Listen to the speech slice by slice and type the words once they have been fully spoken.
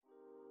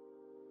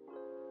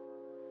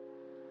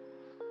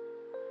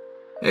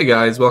Hey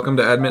guys, welcome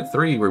to Admit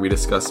 3, where we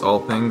discuss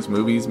all things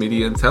movies,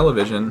 media, and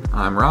television.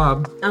 I'm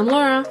Rob. I'm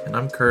Laura. And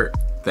I'm Kurt.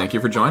 Thank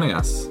you for joining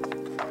us.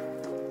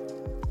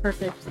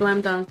 Perfect.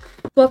 Slam dunk.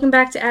 Welcome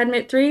back to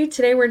Admit 3.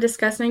 Today we're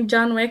discussing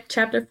John Wick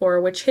Chapter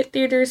 4, which hit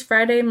theaters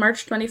Friday,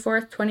 March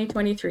 24th,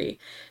 2023.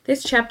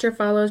 This chapter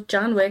follows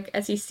John Wick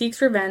as he seeks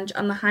revenge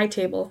on the High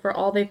Table for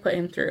all they put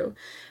him through.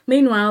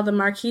 Meanwhile, the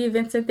Marquis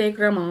Vincent de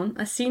Gramont,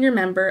 a senior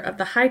member of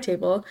the High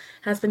Table,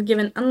 has been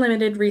given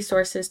unlimited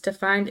resources to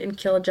find and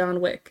kill John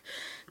Wick.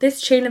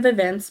 This chain of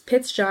events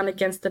pits John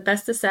against the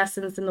best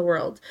assassins in the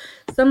world,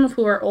 some of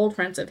who are old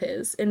friends of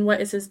his, in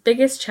what is his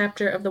biggest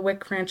chapter of the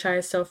Wick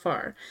franchise so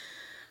far.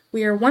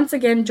 We are once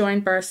again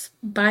joined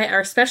by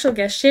our special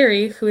guest,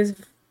 Sherry, who has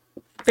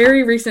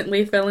very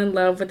recently fell in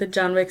love with the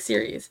John Wick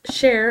series.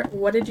 Cher,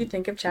 what did you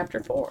think of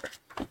Chapter 4?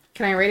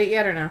 Can I rate it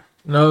yet or no?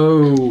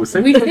 No,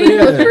 save We it for think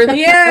the end. for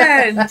the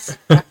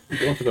end!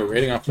 Going for the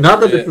rating off.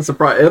 Not that it's a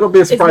surprise. It'll be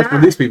a surprise for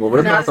not. these people, but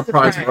it's Not not a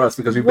surprise surprise. for us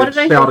because we've What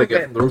been did I shouting think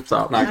of it from the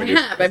rooftop. Not I good.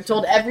 have. I've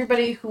told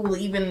everybody who will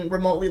even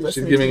remotely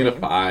listen She's giving to it me.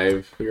 a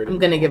 5. I'm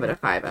gonna give it a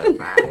 5 out of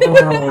 5.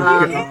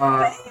 Oh,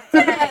 God.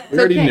 It's We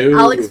already okay. knew.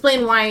 I'll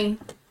explain why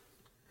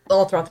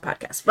all throughout the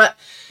podcast. But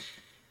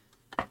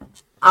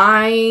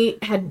I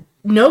had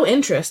no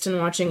interest in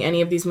watching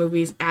any of these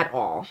movies at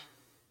all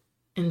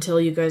until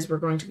you guys were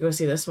going to go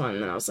see this one.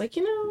 And I was like,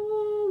 you know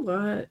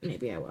what?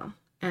 Maybe I will.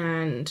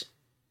 And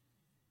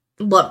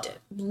loved it.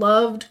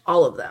 Loved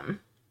all of them.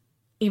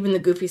 Even the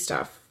goofy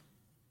stuff.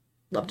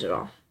 Loved it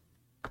all.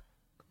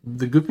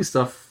 The goofy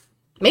stuff,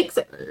 Makes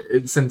it.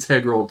 it's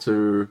integral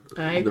to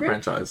I the agree.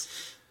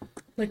 franchise.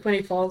 Like when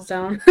he falls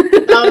down.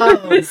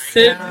 Oh, my Just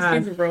keeps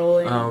God.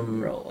 rolling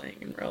Um,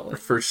 and rolling.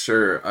 For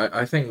sure.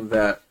 I think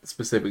that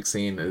specific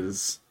scene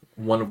is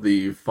one of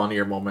the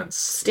funnier moments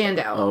Stand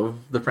out. of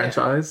the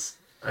franchise.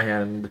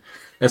 And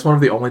it's one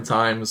of the only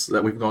times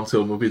that we've gone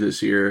to a movie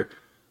this year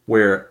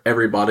where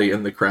everybody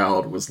in the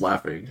crowd was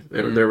laughing.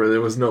 There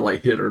was no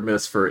like hit or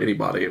miss for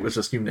anybody. It was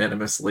just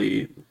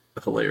unanimously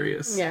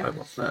hilarious. Yeah. I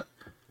love that.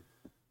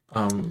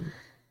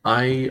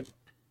 I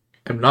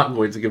am not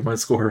going to give my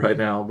score right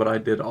now, but I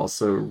did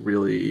also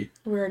really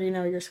We already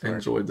know your score.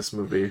 enjoyed this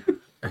movie.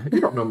 You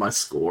don't know my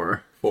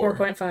score.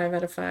 4.5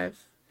 out of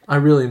 5. I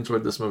really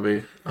enjoyed this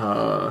movie.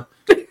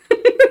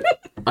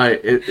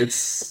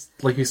 It's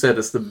like you said,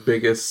 it's the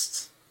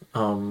biggest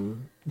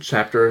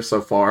chapter so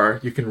far.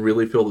 You can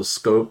really feel the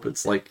scope.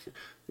 It's like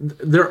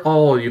they're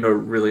all,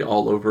 really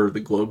all over the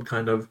globe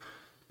kind of,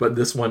 but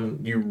this one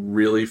you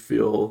really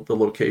feel the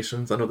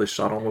locations. I know they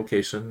shot on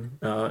location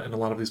in a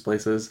lot of these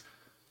places.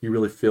 You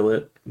really feel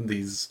it.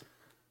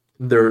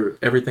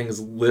 Everything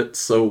is lit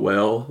so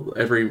well.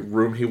 Every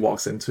room he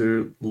walks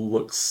into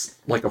looks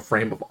like a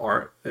frame of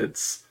art.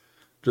 It's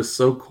just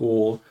so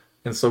cool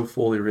and so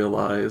fully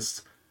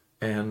realized.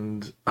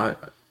 And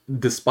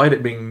despite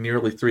it being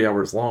nearly 3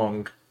 hours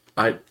long,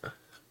 I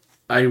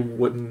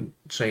wouldn't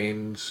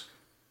change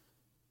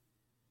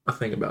a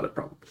thing about it,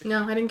 probably.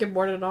 No, I didn't get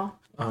bored at all.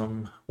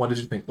 What did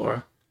you think,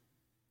 Laura?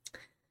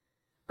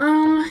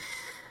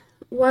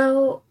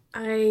 Well,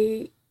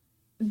 I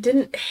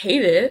didn't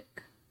hate it.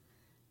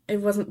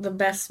 It wasn't the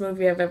best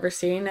movie I've ever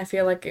seen. I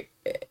feel like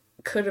it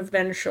could have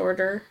been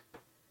shorter.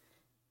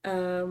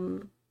 I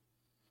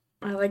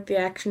like the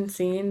action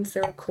scenes.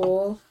 They were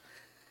cool.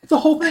 The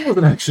whole thing was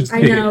an action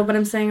I scene. know, but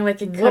I'm saying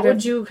like it could What have...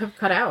 would you have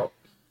cut out?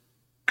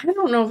 I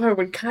don't know if I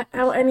would cut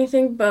out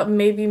anything, but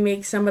maybe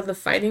make some of the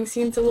fighting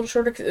scenes a little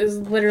shorter, because it was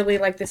literally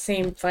like the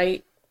same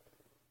fight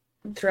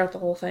throughout the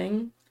whole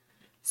thing.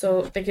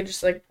 So they could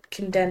just like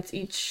condense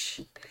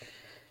each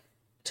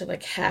to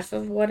like half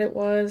of what it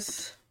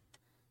was.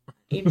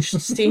 Each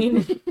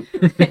scene.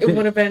 It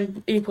would have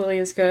been equally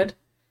as good,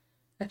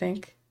 I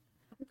think.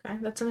 Okay,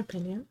 that's an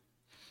opinion.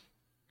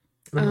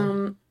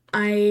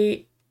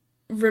 I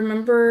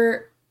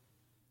remember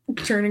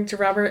turning to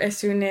Robert as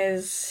soon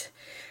as...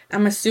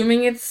 I'm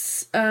assuming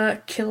it's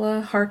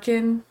Killa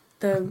Harkin,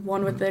 the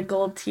one with the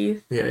gold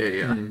teeth.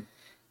 Yeah.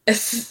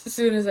 As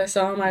soon as I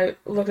saw him, I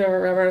looked over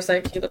at Robert. I was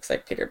like, he looks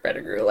like Peter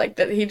Pettigrew. Like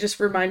that, he just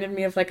reminded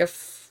me of like a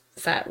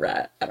fat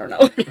rat. I don't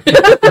know.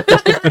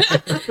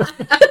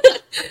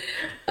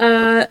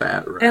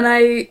 Fat rat. And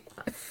I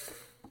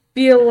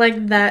feel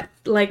like that,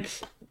 like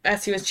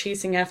as he was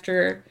chasing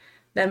after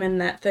them in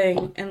that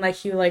thing, and like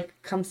he like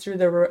comes through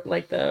the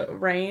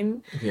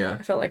rain. Yeah.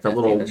 I felt like that that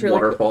little thing was really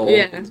cool. waterfall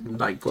Yeah.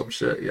 nightclub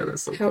shit. Yeah,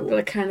 that's so How cool.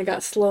 it kind of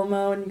got slow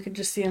mo, and you could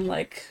just see him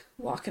like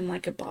walking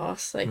like a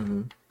boss. Like,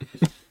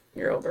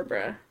 you're over,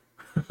 bruh.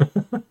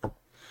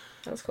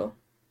 That was cool.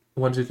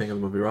 What did you think of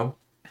the movie, Rob?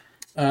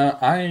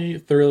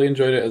 I thoroughly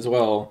enjoyed it as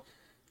well.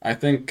 I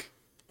think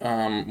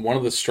one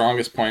of the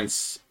strongest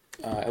points,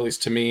 at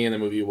least to me, in the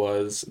movie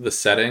was the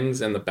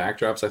settings and the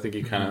backdrops. I think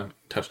you kind of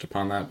touched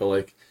upon that, but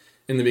like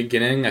in the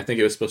beginning, I think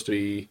it was supposed to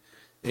be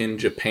in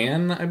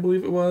Japan, I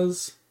believe it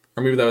was,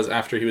 or maybe that was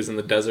after he was in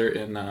the desert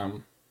in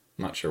I'm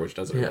not sure which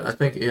desert. Yeah, it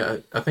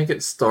was. I think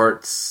it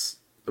starts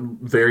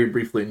very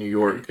briefly in New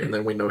York, and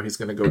then we know he's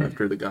going to go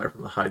after the guy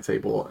from the high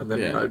table, and then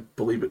Yeah. I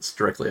believe it's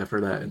directly after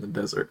that in the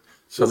desert.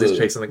 So So he's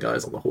chasing the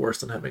guys on the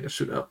horse and having a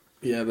shootout.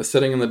 Yeah, the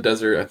setting in the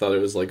desert, I thought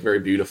it was like very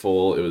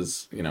beautiful. It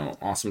was,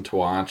 awesome to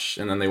watch.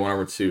 And then they went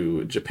over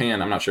to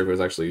Japan. I'm not sure if it was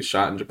actually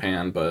shot in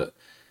Japan, but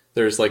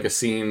there's like a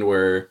scene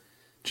where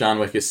John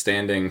Wick is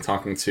standing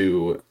talking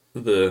to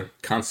the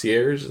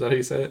concierge. Is that how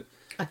you say it?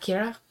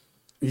 Akira?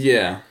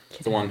 Yeah,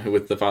 the one who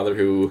with the father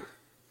who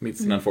meets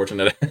an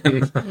unfortunate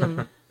end.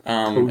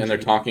 And they're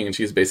talking, and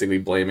she's basically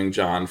blaming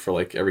John for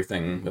like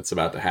everything that's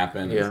about to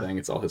happen, and Yeah. saying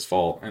it's all his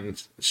fault.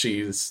 And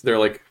they're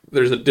like,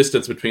 there's a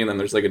distance between them.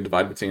 There's like a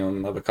divide between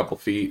them of a couple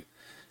feet,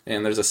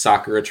 and there's a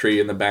sakura tree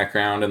in the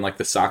background, and like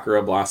the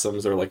sakura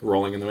blossoms are like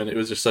rolling in the wind. It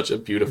was just such a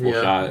beautiful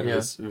Yeah, shot. It yeah.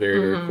 was very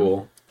very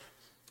cool.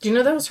 Do you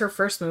know that was her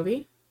first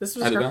movie? This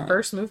was I did her not.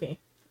 first movie.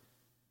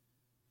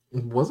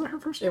 Was it her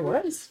first? It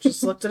was.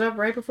 Just looked it up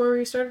right before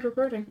we started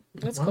recording.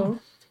 That's Wow. cool.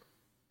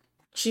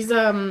 She's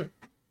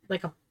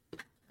like a,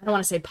 I don't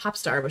want to say pop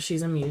star, but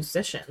she's a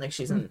musician. Like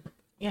she's in,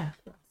 yeah.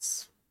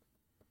 That's,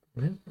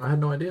 Yeah, I had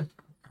no idea.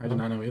 I did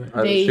not know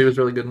either. She was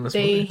really good in this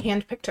they movie.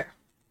 handpicked her.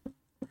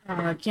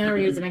 Keanu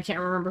Reeves, and I can't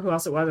remember who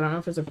else it was. I don't know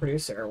if it was a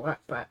producer or what,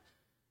 but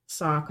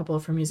saw a couple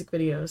of her music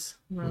videos.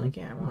 And we're like,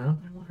 yeah, Wow. I want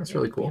her That's to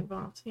really be cool.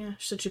 involved. Yeah,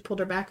 she said she pulled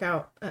her back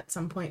out at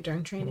some point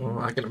during training. Well,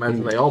 I can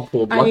imagine they all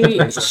pulled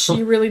blood.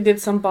 She really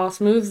did some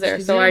boss moves there,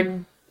 She so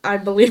did. I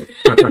believe.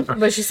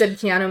 But she said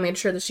Keanu made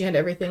sure that she had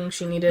everything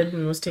she needed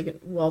and was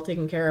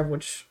taken care of,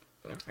 which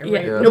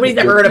Yeah. nobody's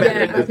ever heard of Yeah,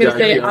 it. I was gonna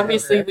say, Yeah.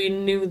 obviously we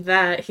knew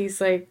that. He's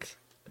like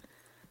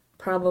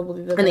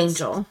probably the An best,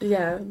 angel.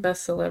 Yeah,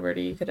 best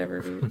celebrity you could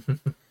ever meet.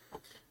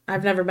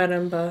 I've never met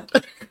him, but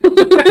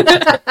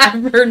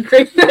I've heard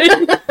great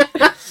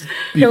things.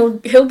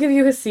 He'll give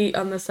you a seat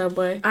on the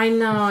subway, I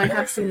know, I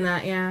have seen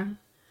that, yeah.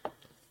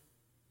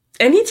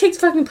 and he takes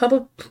fucking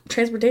public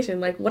transportation.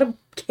 Like, what a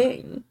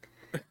king!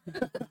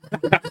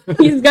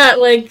 He's got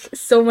like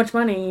so much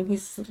money, and he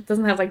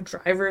doesn't have like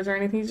drivers or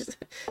anything. He's just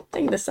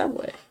taking the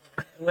subway.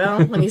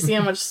 Well, when you see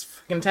how much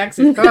fucking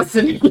taxis cost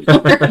in New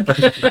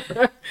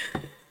York.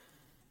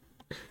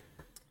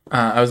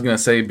 I was gonna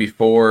say,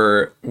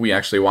 before we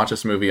actually watched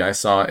this movie, I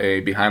saw a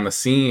behind the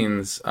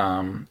scenes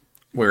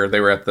where they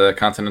were at the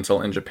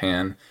Continental in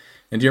Japan.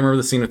 And do you remember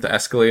the scene with the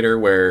escalator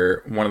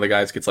where one of the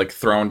guys gets like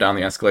thrown down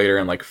the escalator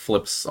and like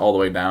flips all the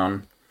way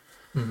down?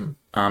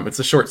 Mm-hmm. It's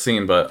a short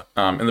scene, but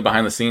in the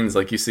behind the scenes,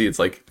 like you see, it's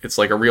like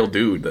a real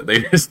dude that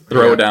they just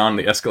throw down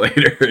the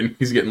escalator, and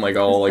he's getting like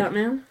all like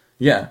Stuntman?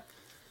 yeah.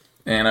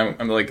 And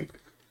I'm like,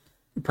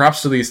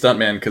 props to these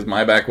stuntmen, because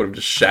my back would have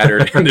just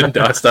shattered into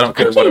dust. I don't I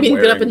care can't what I'm even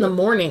wearing. get up in the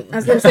morning. I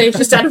was gonna say,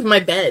 Just out of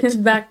my bed. his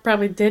back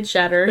probably did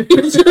shatter. They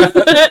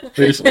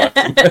just left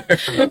him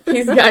there.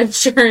 He's got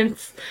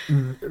insurance.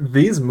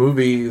 These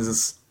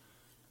movies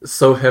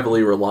so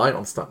heavily rely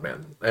on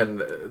stuntmen,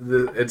 and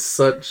it's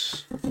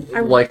such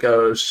like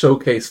a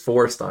showcase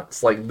for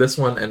stunts. Like this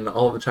one and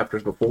all of the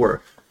chapters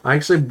before. I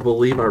actually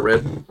believe I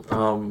read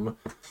when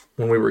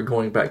we were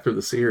going back through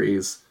the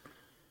series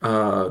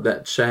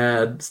that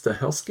Chad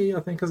Stahelski, I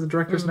think is the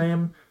director's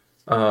name.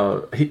 He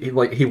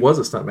was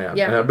a stuntman.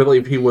 Yeah. And I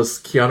believe he was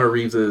Keanu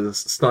Reeves'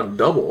 stunt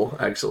double,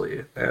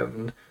 actually.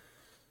 And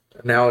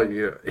now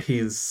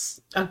he's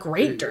A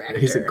great director.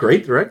 He's a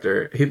great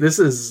director. This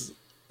is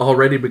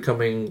already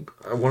becoming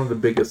one of the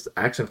biggest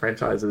action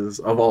franchises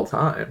of all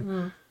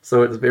time.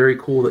 So it's very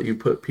cool that you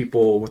put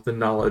people with the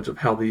knowledge of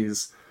how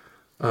these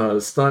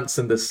stunts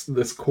and this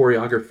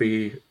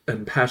choreography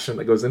and passion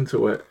that goes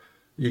into it,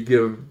 you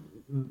give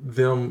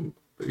them,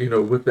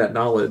 with that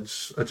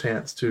knowledge, a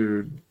chance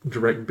to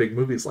direct big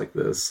movies like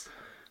this.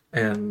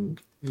 And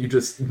you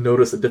just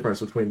notice a difference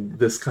between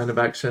this kind of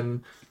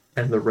action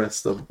and the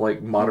rest of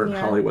like modern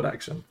Yeah. Hollywood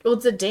action. Well,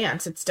 it's a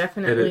dance. It's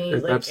definitely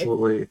It's like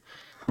absolutely.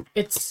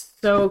 it's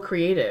so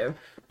creative.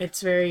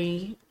 It's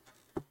very,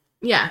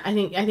 yeah. I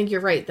think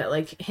you're right that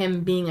like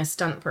him being a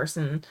stunt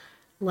person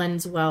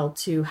lends well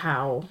to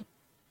how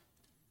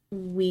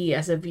we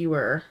as a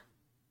viewer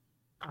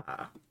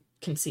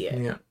can see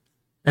it. Yeah.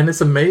 And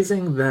it's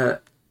amazing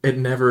that it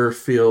never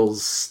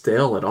feels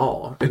stale at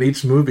all. In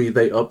each movie,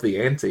 they up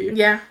the ante.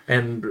 Yeah.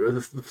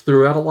 And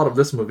throughout a lot of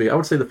this movie, I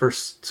would say the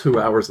first 2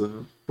 hours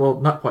of,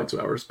 well, not quite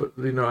 2 hours, but,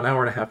 an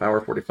hour and a half,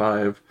 hour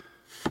 45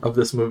 of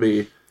this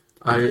movie,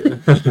 I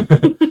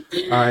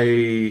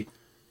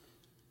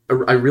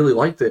really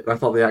liked it. I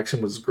thought the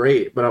action was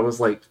great, but I was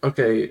like,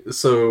 okay,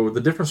 so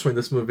the difference between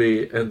this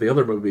movie and the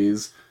other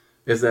movies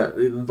is that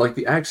like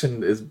the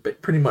action is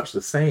pretty much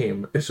the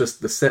same. It's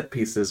just the set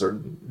pieces are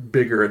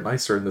bigger and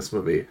nicer in this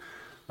movie.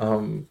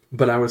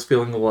 But I was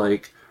feeling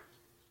like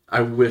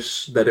I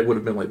wish that it would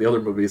have been like the other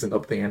movies and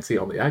up the ante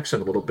on the action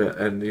a little bit,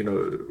 and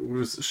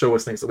show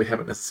us things that we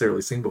haven't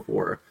necessarily seen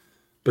before.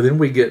 But then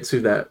we get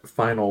to that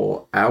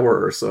final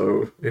hour or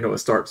so. It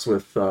starts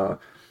with the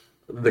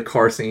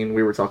car scene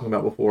we were talking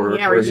about before.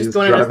 Yeah, where we're just he's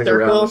going in a driving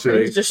around circle.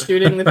 shooting. He's just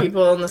shooting the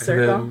people in the And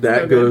circle. then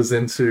that So good. goes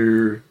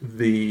into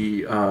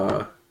the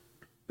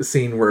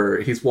scene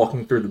where he's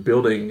walking through the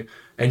building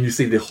and you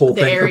see the whole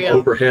The thing aerial. from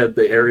overhead,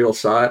 the aerial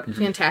shot.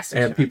 Fantastic.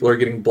 And shot. people are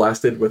getting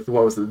blasted with,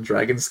 what was it, the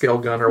dragon scale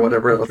gun or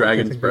whatever it was.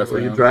 Dragon's breath,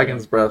 yeah.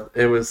 Dragon's breath.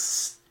 It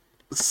was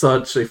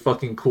such a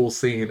fucking cool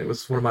scene. It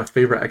was one of my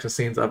favorite action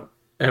scenes I've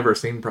ever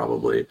seen,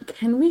 probably.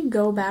 Can we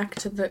go back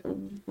to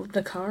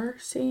the car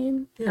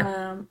scene?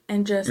 Yeah.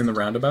 And just In the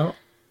roundabout?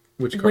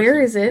 Which car where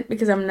scene? is it?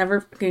 Because I'm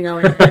never fucking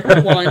going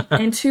there. One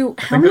and two.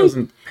 I think that was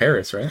in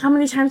Paris, right? How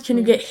many times can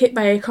you get hit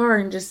by a car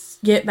and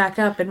just get back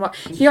up and walk?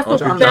 He also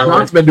John fell.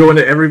 Wick's been doing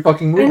it every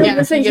fucking movie. I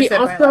was saying he he gets hit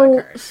by a lot of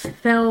also cars.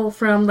 fell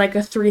from like a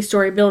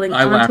 3-story building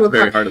I onto laughed a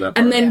very car, hard at that part.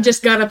 and then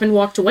just got up and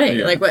walked away.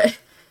 Yeah. Like what?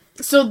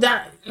 So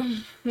that,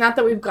 not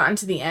that we've gotten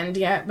to the end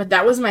yet, but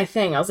that was my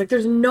thing. I was like,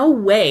 there's no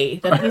way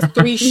that these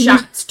 3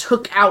 shots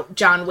took out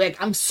John Wick.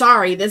 I'm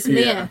sorry, this man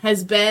Yeah.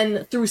 has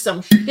been through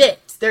some shit.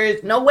 There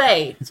is no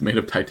way. It's made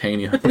of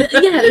titanium. Yeah,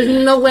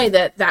 there's no way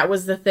that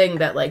was the thing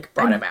that like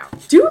brought him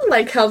out. Do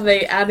like how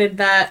they added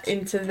that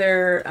into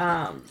their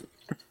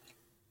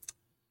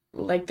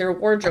like their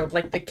wardrobe,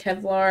 like the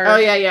Kevlar. Oh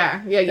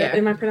yeah.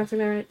 Am I pronouncing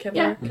that right?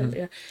 Kevlar. Yeah.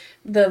 Yeah.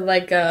 The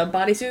like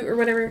bodysuit or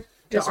whatever.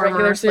 Just The armor,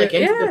 regular suit. like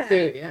into Yeah. the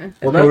suit. Yeah.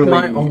 Well, that's Totally.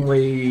 my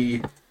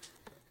only.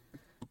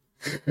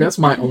 That's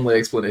my only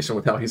explanation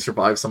with how he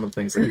survived some of the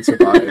things that he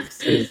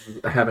survived is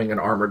having an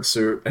armored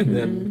suit, and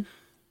then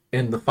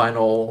in the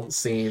final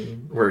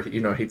scene where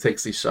he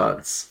takes these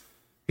shots,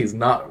 he's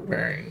not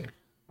wearing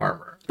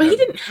armor. But he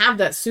didn't have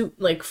that suit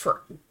like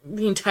for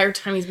the entire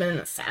time he's been an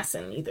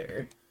assassin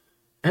either.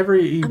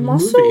 Every movie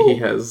also- he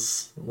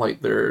has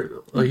like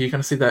you kind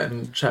of see that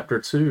in chapter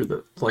 2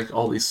 that like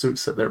all these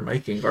suits that they're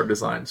making are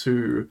designed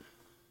to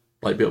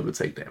like be able to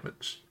take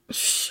damage.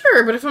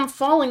 Sure, but if I'm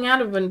falling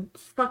out of a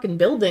fucking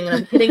building and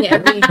I'm hitting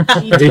every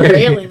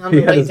railing on He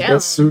the had way his down,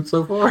 best suit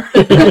so far.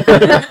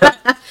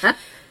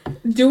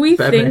 Do we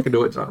Batman think can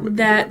do it, John Wick.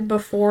 that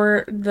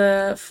before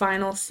the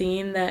final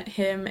scene that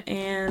him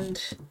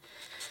and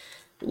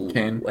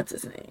Kane. what's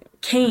his name?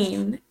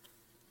 Kane,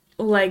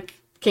 like,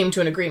 came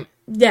to an agreement.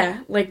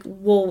 yeah, like,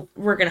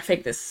 we're gonna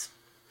fake this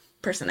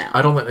person out.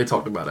 I don't think they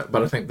talked about it,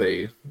 but I think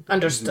they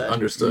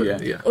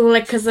Understood. Yeah.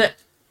 Like, because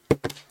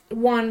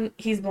one,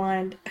 he's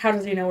blind. How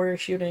does he know where you're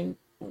shooting?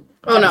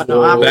 Oh no,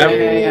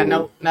 That-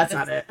 no, that's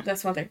not it.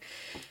 That's one thing.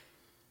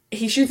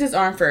 He shoots his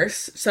arm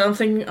first, so I'm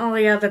thinking, oh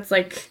yeah, that's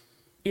like,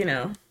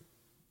 and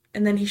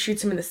then he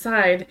shoots him in the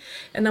side,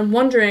 and I'm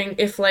wondering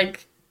if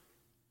like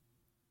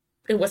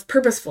it was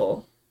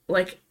purposeful.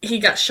 Like he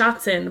got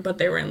shots in, but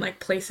they were in like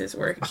places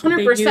where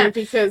 100%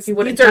 because he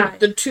wouldn't these are die.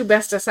 the 2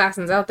 best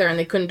assassins out there, and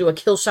they couldn't do a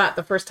kill shot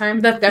the first time.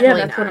 That's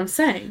Definitely that's what I'm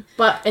saying.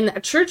 But in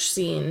that church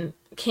scene,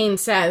 Kane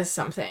says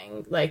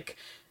something like,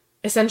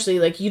 essentially,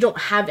 like, you don't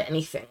have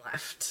anything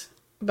left,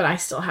 but I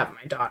still have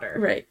my daughter.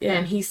 Right, yeah.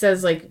 And he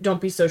says, like,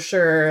 don't be so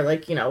sure,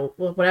 like,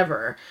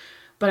 whatever.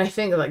 But I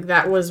think, like,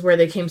 that was where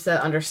they came to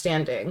that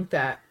understanding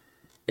that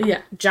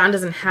Yeah, John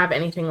doesn't have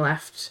anything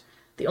left.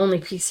 The only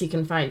peace he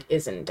can find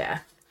is in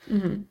death.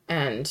 Mm-hmm.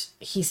 And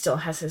he still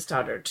has his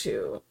daughter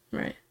to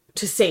right.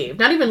 save.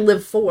 Not even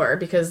live for,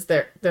 because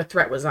the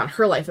threat was on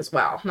her life as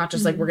well. Not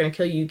just like, we're going to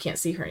kill you, you can't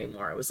see her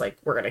anymore. It was like,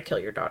 we're going to kill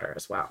your daughter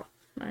as well.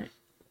 Right.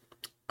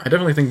 I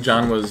definitely think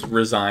John was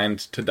resigned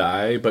to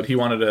die, but he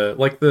wanted to,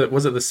 like,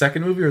 was it the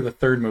second movie or the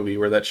third movie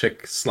where that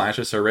chick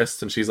slashes her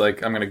wrist and she's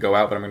like, I'm going to go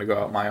out, but I'm going to go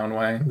out my own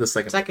way? The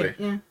second movie.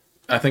 Yeah.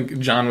 I think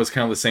John was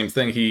kind of the same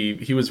thing.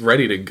 He was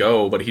ready to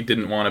go, but he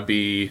didn't want to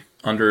be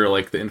under,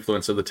 like, the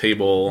influence of the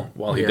table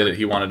while he did it.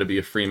 He wanted to be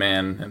a free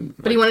man. And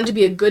But he wanted to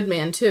be a good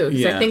man, too.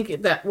 Because Yeah. I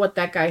think that what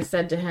that guy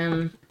said to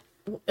him,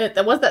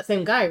 that was that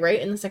same guy,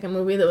 right? In the second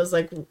movie that was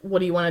like, what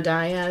do you want to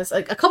die as?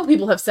 Like, a couple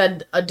people have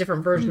said a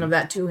different version of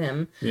that to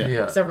him.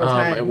 yeah. Several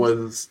times. It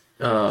was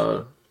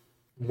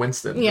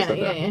Winston. who Yeah, said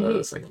yeah, that in yeah.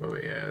 the second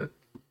movie. Yeah.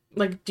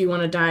 Like, do you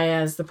want to die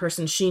as the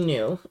person she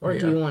knew? Or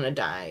do Yeah. you want to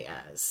die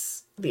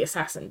as the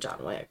assassin,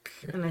 John Wick?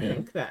 And I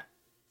think that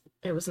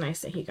it was nice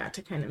that he got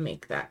to kind of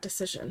make that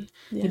decision.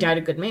 Yeah. He died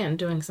a good man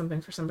doing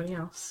something for somebody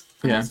else.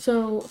 Yeah.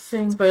 So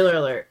think Spoiler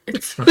alert.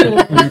 it's cool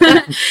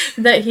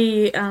that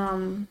he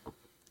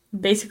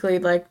basically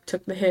like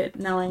took the hit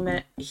knowing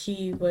that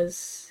he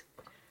was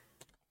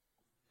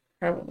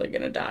probably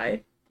gonna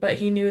die, but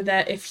he knew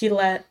that if he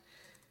let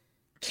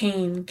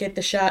Kane get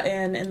the shot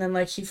in and then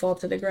like he fall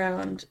to the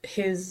ground,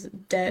 his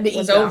debt The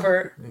was ego.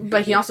 over.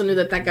 But he also knew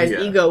that that guy's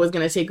Yeah. ego was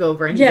going to take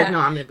over. And he's Yeah, like, no,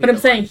 I'm going to be but I'm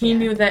the saying one. he Yeah.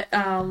 knew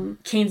that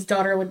Kane's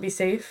daughter would be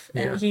safe,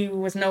 and Yeah. he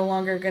was no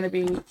longer going to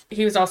be.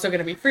 He was also going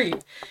to be free,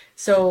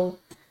 so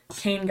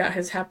Kane got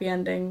his happy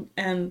ending,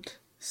 and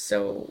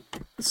so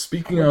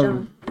Speaking Well of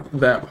done.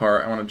 that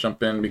part, I want to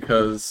jump in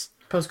because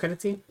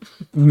Post-credit scene?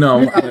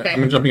 no, Okay.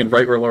 I'm jumping in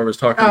right where Laura was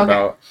talking Oh,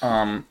 okay.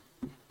 about.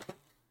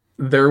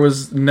 There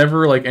was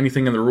never like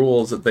anything in the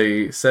rules that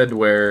they said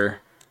where,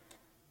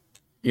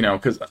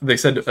 because they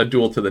said a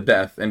duel to the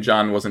death, and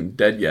John wasn't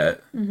dead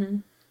yet,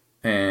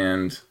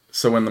 and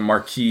so when the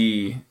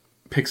Marquis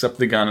picks up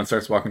the gun and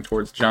starts walking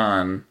towards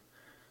John,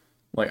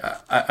 like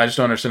I just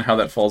don't understand how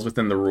that falls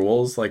within the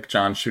rules, like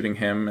John shooting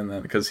him, and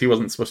then because he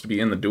wasn't supposed to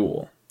be in the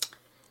duel.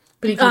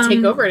 But he can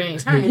take over at any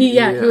time. He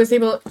Yeah. was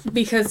able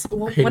because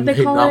what He- they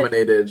he call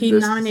nominated it. He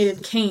this-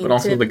 nominated Kane. But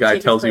also to the guy take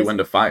his tells you place. when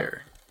to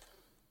fire.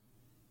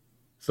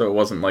 So it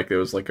wasn't like it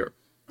was like a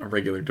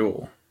regular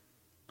duel.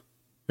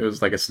 It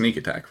was like a sneak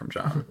attack from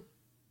John.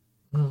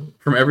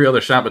 From every other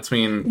shot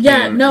between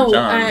Yeah, Kane no, and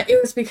John.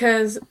 it was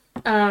because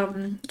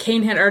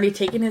Kane had already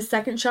taken his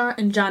second shot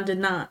and John did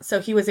not, so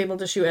he was able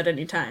to shoot at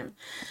any time.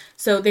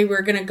 So they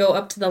were gonna go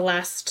up to the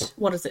last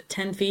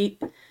 10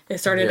 feet. It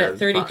started Yeah, at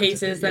 30 5 to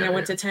paces, 10, then it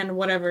went to 10,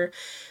 whatever.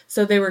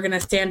 So they were gonna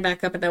stand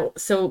back up at that.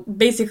 So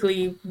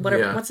basically,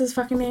 Yeah. what's his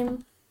fucking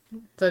name?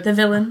 The The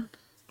villain.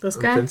 this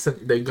guy.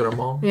 Vincent de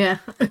Gramont. Yeah.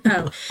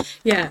 Oh,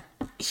 yeah.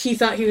 He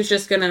thought he was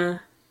just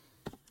gonna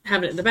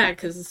have it in the back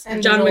because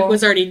And John Wick roll.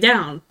 was already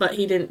down, but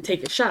he didn't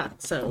take a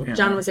shot. So Yeah,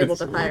 John was able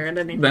it's- to fire at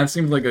any. That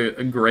seemed like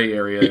a gray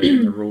area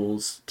in the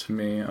rules to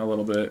me a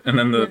little bit. And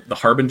then the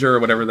Harbinger or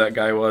whatever that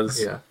guy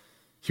was, Yeah.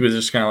 he was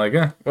just kind of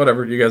like,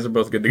 whatever, you guys are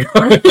both good to go.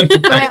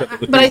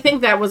 But I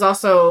think that was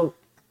also,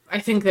 I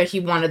think that he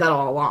wanted that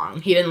all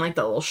along. He didn't like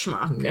the little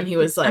schmuck, and he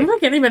was I like, don't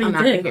think anybody I'm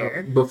out did. of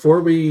here.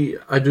 Before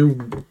I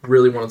do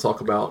really want to talk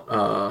about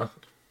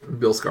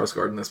Bill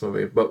Skarsgård in this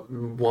movie, but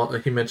while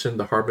he mentioned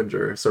the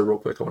Harbinger, so real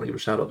quick, I want to give a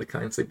shout out to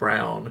Kingsley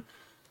Brown,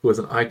 who is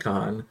an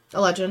icon,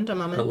 A legend, a a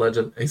moment.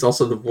 legend. He's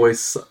also the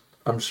voice.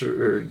 I'm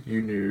sure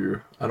you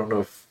knew. I don't know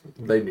if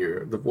they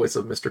knew the voice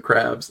of Mr.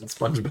 Krabs in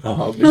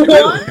SpongeBob.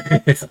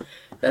 What?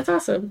 That's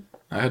awesome.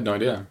 I had no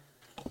idea.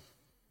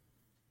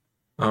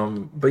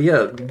 But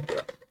yeah,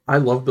 I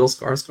love Bill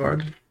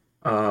Skarsgård.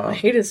 I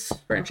hate his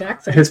French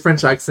accent. His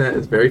French accent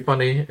is very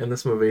funny in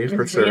this movie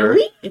for sure.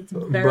 Really? It's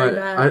very But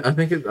bad. I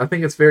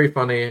think it's very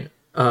funny.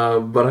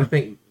 But I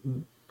think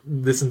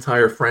this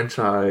entire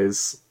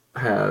franchise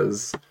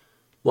has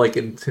like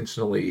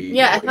intentionally.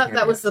 Yeah, I like, thought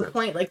that was the accents.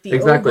 point, like the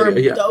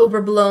Exactly, yeah. the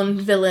overblown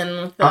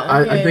villain. With the,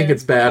 I think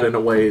it's bad in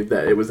a way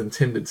that it was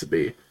intended to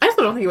be. I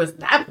still don't think it was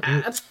that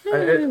bad.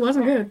 It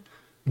wasn't good.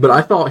 But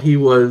I thought he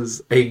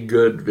was a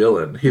good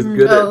villain. He's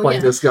good Oh, at playing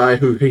yeah. this guy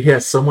who he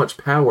has so much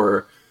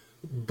power,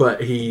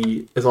 but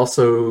he is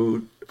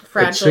also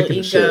Fragile a chicken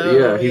ego. shit.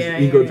 Yeah, he's Yeah,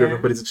 ego yeah, driven,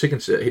 yeah. but he's a chicken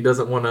shit. He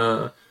doesn't want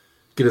to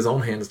get his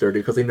own hands dirty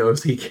because he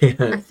knows he can't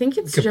I think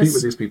it's compete with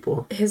just these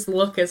people. his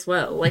look as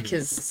well. Like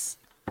his.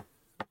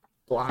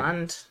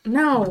 Blonde.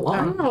 No,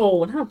 Blonde.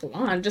 no, not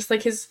blonde. Just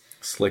like his.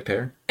 Slicked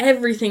hair.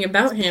 Everything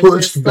about him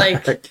Pushed just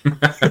back.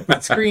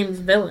 like screams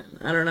villain.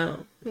 I don't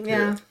know.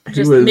 Yeah. He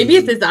Just was- maybe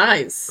it's his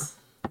eyes.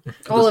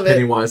 All Those of it.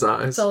 Pennywise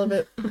eyes. It's all of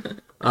it. His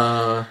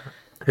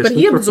But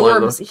he super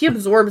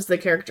absorbs the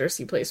characters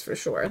he plays for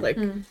sure. Like,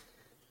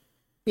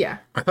 yeah,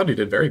 I thought he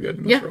did very good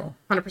in this yeah, role.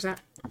 100%.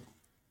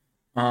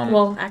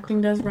 Well,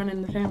 acting does run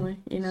in the family.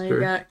 You know, Sure. you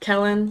got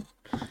Kellen.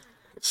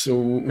 So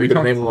We we could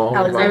talked, name them all.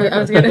 I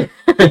was gonna.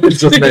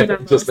 just name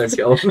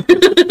Kellen.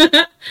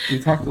 we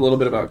talked a little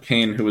bit about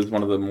Kane, who was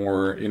one of the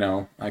more,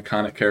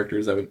 iconic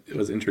characters that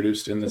was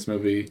introduced in this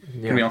movie.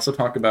 Yeah. Can we also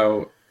talk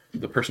about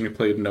the person who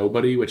played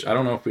Nobody, which I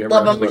don't know if we ever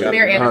Love him, actually got.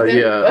 Mary Anderson.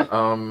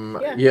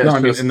 Yeah. Yeah. No, I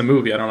mean just- in the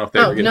movie. I don't know if they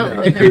Oh, ever get no,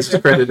 into they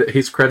that. never-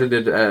 he's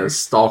credited as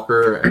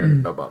Stalker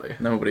and Nobody.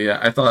 Nobody. Yeah,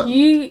 I thought.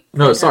 He.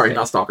 No, sorry,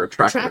 not Stalker.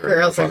 Tracker.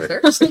 Tracker, I was like,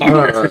 Sorry.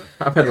 sir.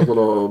 I've had a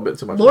little bit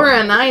too much. Laura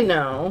and I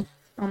know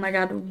Oh my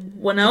God,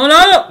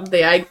 Winona. the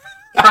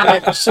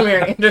iconic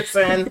Shamir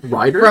Anderson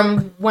Ryder.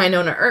 from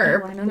Winona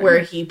Earp, Winona where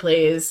Earp. he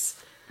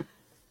plays.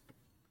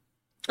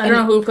 I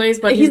don't know who plays,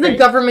 but He's the great.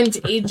 government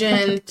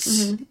agent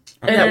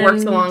that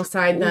works And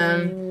alongside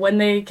them. When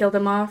they killed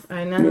him off,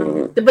 I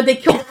know, but they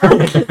killed him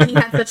because he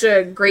had such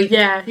a great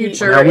Yeah, he-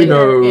 future Now we in,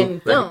 know in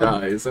that film. he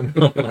dies,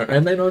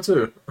 and they know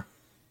too.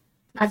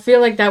 I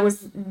feel like that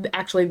was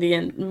actually the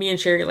end. Me and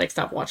Sherry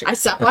stopped watching. I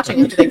stopped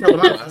watching after they killed him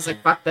off. I was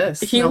like, "Fuck this!"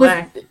 He no was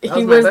way. That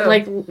he my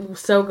was boo.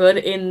 so good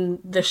in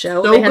the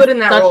show. So They had good in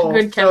that such role.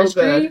 good So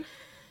chemistry good.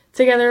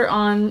 together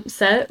on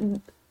set.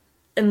 And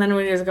then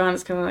when he was gone,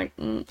 it's kind of like,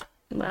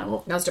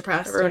 well, I was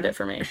depressed. that ruined it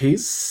for me.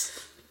 He's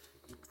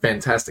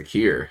fantastic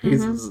here.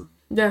 He's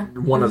Yeah,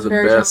 one he of was the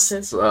very best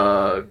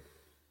talented.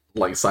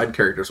 side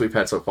characters we've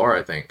had so far.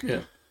 I think.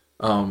 Yeah.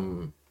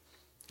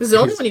 This is the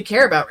only one you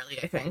care about, really.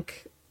 I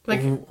think.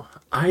 Like,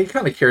 I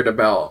kind of cared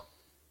about.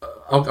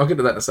 I'll get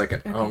to that in a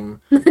second.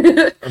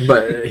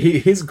 But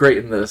he's great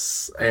in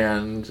this,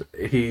 and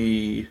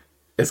he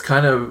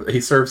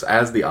serves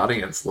as the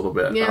audience a little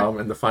bit. Yeah.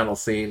 In the final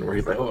scene where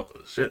he's like, "Oh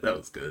shit, that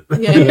was good."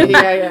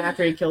 yeah.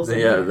 After he kills him.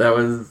 Yeah, that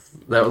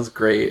was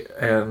great,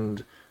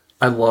 and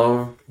I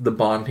love the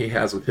bond he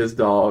has with his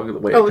dog. The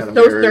way Oh, it it's kind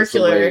of so mirrors the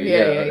circular. way-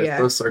 Yeah.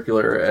 It's so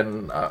circular.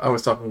 And I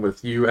was talking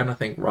with you and I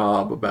think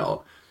Rob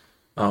about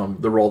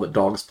the role that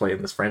dogs play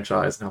in this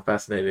franchise and how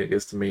fascinating it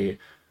is to me.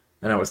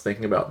 And I was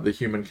thinking about the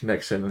human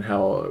connection and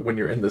how when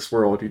you're in this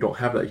world, you don't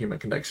have that human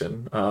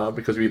connection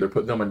because you either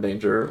put them in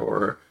danger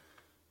or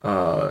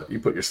you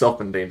put yourself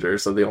in danger.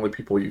 So the only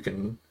people you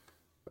can,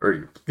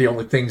 or the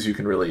only things you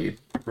can really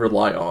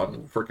rely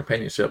on for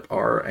companionship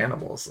are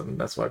animals. And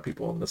that's why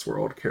people in this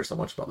world care so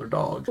much about their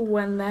dog.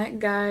 When that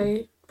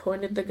guy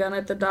pointed the gun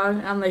at the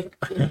dog, I'm like,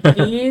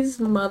 these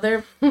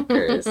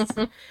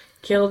motherfuckers.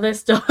 kill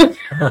this dog.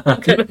 I'm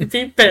gonna be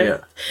pissed. Yeah.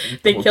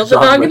 They Well, killed the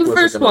John dog in Wick the wasn't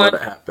first gonna let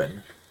one. it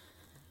happen.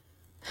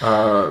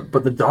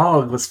 But the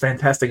dog was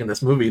fantastic in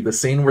this movie. The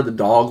scene where the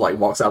dog like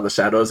walks out of the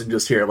shadows and you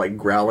just hear it like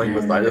growling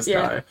beside this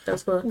Yeah, guy. that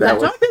was cool. That That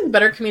was- dog has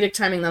better comedic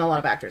timing than a lot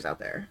of actors out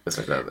there.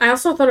 I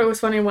also thought it was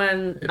funny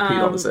when It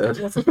peed on his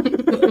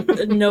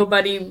head.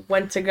 nobody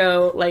went to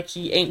go, like,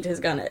 he aimed his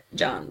gun at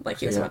John, like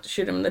he was Yeah. about to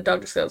shoot him, and the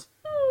dog just goes,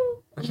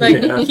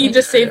 like, Yeah. he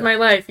just saved Yeah. my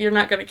life. You're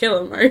not gonna kill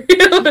him, are you?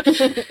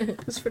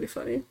 It's pretty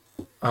funny.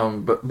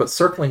 But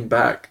circling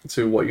back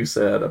to what you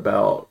said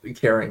about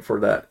caring for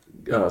that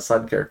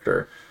side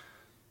character,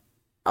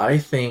 I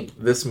think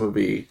this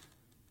movie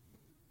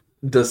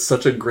does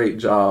such a great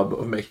job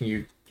of making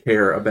you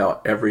care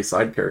about every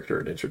side character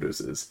it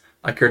introduces.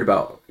 I cared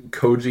about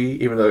Koji,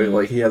 even though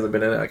like he hasn't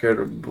been in it. I cared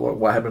about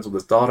what happens with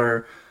his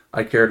daughter.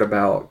 I cared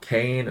about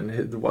Kane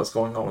and what's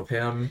going on with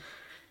him.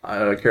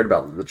 I cared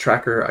about the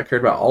tracker. I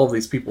cared about all of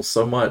these people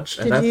so much,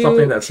 and Did that's you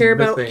something that's care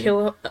missing.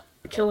 about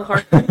kill a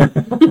heart?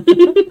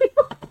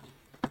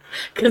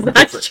 Because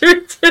that's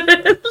true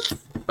too.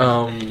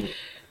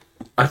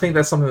 I think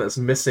that's something that's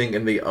missing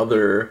in the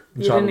other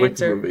You John didn't Wick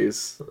answer.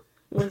 movies.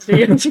 What's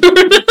the answer?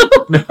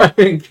 No, I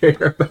didn't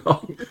care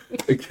about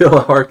Kill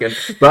a Harkin,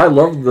 but I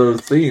loved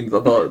those scenes.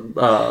 I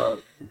thought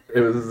it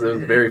was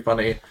very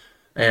funny,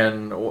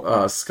 and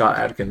Scott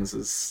Adkins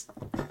is.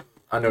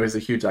 I know he's a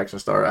huge action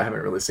star. I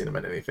haven't really seen him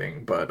in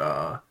anything, but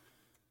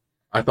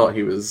I thought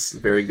he was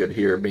very good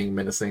here, being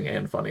menacing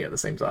and funny at the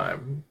same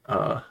time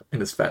in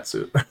his fat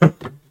suit.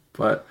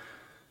 But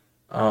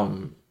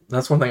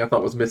that's one thing I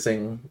thought was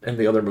missing in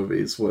the other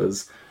movies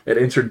was it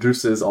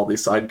introduces all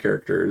these side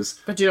characters,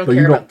 But you don't but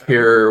care you about don't them.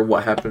 care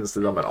what happens to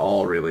them at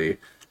all, really.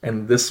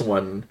 And this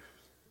one,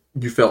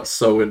 you felt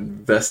so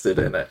invested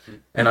in it,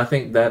 and I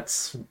think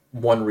that's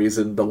one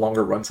reason the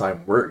longer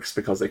runtime works,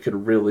 because they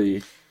could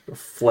really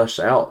flesh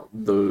out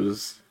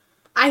those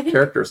I think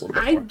characters a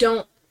little bit I more.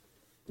 don't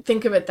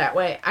think of it that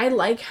way. I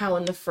like how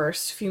in the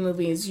first few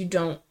movies you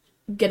don't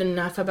get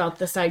enough about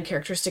the side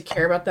characters to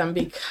care about them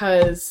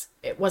because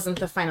it wasn't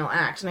the final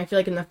act. And I feel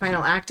like in the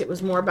final act it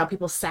was more about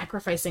people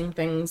sacrificing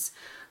things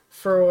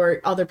for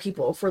other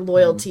people, for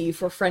loyalty,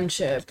 for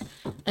friendship.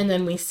 And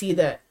then we see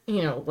that,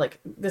 you know, like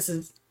this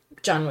is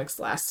John Wick's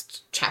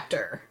last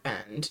chapter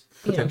and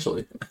you know,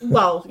 Potentially.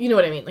 well, you know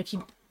what I mean? Like he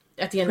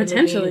at the end of the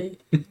movie,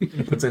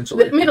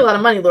 Potentially. they made a lot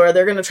of money, Laura.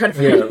 They're going to try to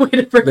find a way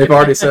to bring They've it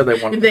already back. said they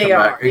want to They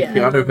come are, back. yeah.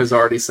 Keanu has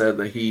already said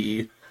that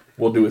he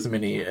will do as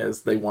many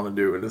as they want to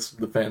do, and if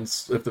the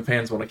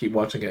fans want to keep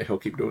watching it, he'll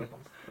keep doing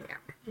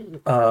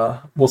them.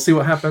 We'll see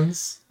what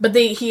happens. But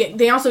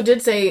they also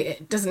did say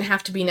it doesn't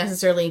have to be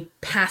necessarily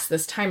past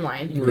this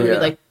timeline. You could Yeah.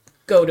 like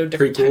go to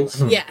different Prequels?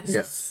 times. Yes.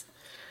 Yes.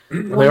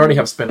 They already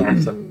have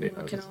spin-offs and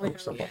Can only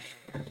stuff.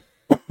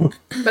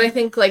 But I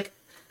think like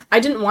I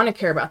didn't want to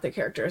care about the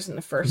characters in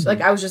the first. Like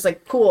I was just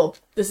like, cool,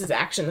 this is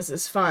action, this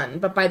is fun.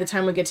 But by the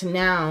time we get to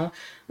now,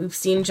 we've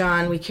seen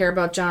John, we care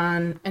about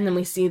John, and then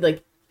we see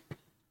like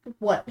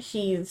what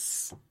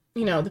he's,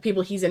 you know, the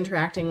people he's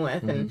interacting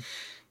with, and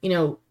you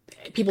know,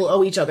 people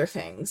owe each other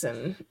things,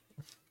 and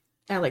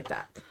I like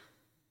that.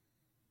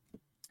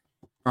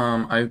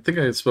 I think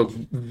I spoke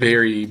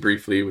very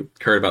briefly with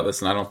Kurt about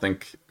this, and I don't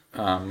think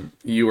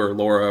you or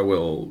Laura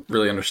will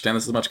really understand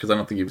this as much because I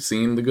don't think you've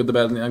seen The Good, the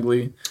Bad, and the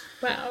Ugly.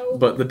 Wow.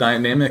 But the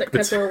dynamic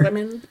Because we're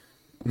women.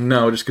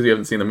 no, just because you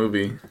haven't seen the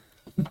movie.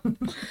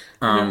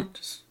 No,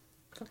 just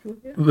fucking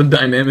with you. The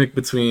dynamic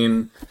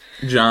between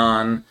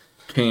John,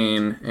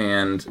 Kane,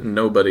 and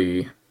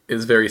Nobody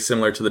is very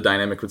similar to the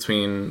dynamic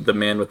between the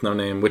Man with No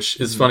Name, which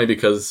is funny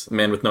because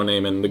Man with No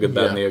Name and The Good,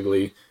 Bad, and the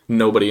Ugly,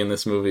 nobody in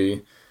this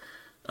movie.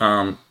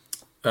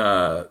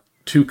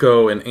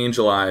 Tuco and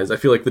Angel Eyes, I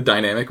feel like the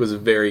dynamic was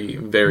very,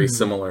 very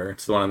similar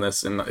to the one in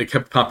this, and it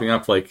kept popping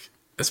up, like,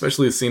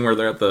 especially the scene where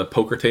they're at the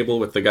poker table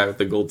with the guy with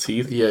the gold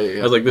teeth. Yeah.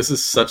 I was like, this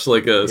is such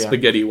like a Yeah.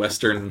 spaghetti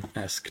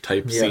western-esque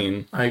type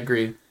scene. I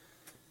agree.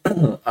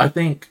 I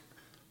think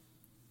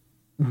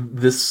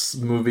this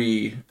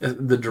movie,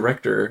 the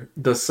director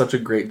does such a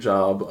great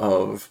job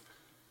of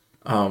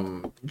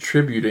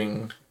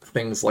tributing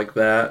things like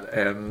that,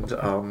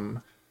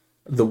 and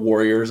The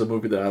Warriors, a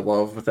movie that I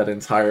love, with that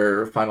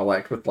entire final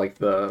act with like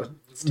the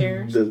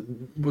Stairs.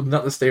 well,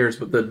 not the stairs,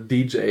 but the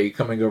DJ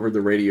coming over the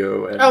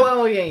radio. And,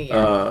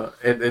 Yeah.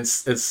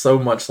 it's so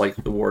much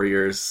like The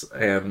Warriors,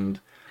 and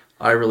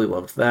I really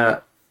loved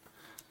that.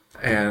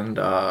 And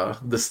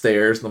the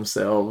stairs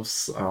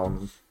themselves,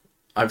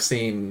 I've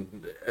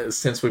seen,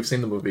 since we've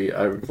seen the movie,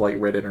 I've like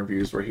read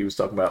interviews where he was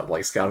talking about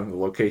like scouting the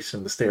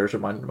location. The stairs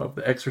reminded him of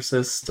The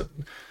Exorcist,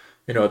 and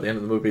you know, at the end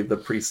of the movie, the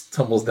priest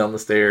tumbles down the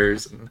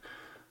stairs, and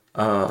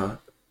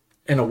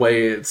in a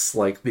way, it's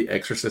like The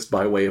Exorcist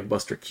by way of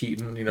Buster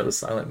Keaton, you know, the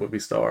silent movie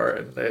star,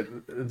 and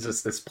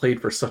it's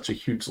played for such a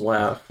huge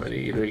laugh, and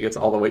he gets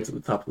all the way to the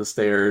top of the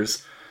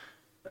stairs,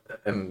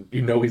 and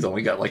you know he's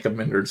only got like a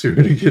minute or two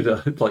to get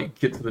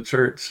to the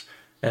church,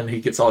 and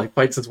he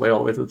fights his way all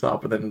the way to the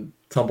top, and then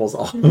tumbles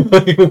all the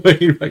way when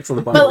he makes on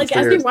the bottom. But like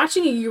as you're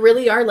watching it, you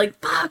really are like,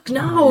 "Fuck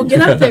no,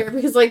 get up there!"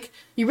 Because like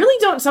you really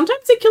don't.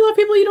 Sometimes they kill off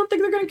people you don't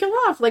think they're gonna kill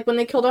off. Like when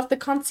they killed off the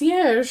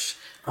concierge,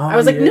 I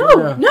was like,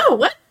 "No,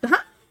 what? Huh?"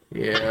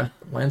 Yeah,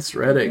 Lance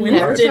Reddick.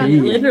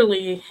 Winston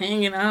literally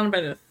hanging on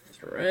by the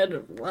thread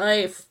of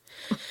life.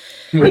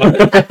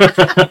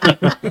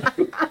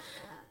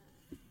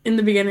 In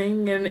the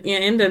beginning and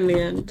in the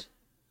end.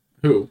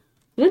 Who?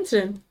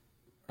 Winston.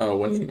 Oh,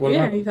 Winston.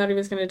 Yeah, he thought he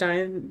was going to die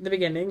in the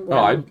beginning. Oh,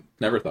 I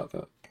never thought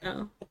that.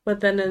 Oh. But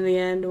then in the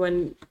end,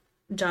 when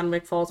John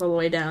Wick falls all the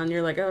way down,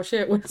 you're like, oh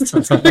shit,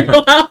 Winston's going to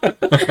go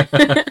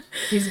out.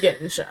 He's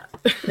getting shot.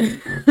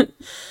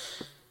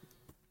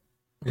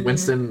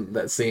 Winston,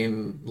 that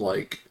scene,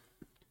 like,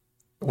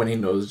 when he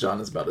knows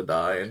John is about to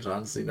die and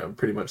John's,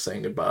 pretty much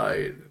saying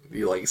goodbye,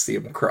 you, like, see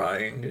him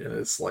crying, and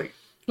it's like...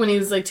 When he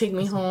was like, take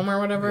me home or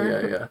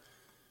whatever. Yeah.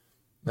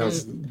 That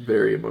was a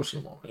very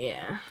emotional moment.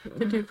 Yeah.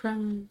 Did you cry?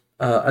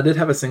 I did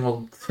have a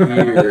single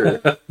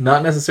tear,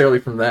 not necessarily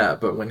from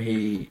that, but when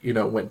he,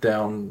 went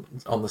down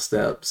on the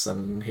steps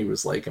and he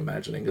was, like,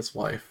 imagining his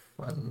wife.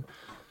 And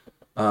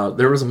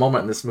there was a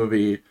moment in this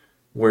movie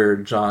where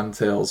John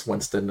tells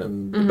Winston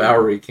and the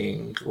Bowery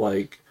King,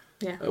 like,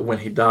 when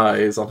he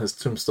dies on his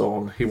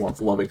tombstone, he wants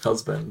a loving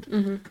husband.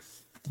 Mm-hmm.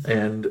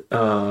 And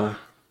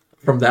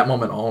from that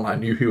moment on, I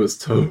knew he was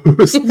toast.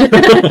 But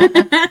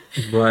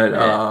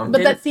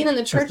that scene in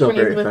the church when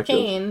he's with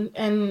Kane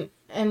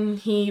and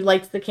he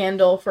lights the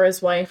candle for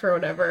his wife or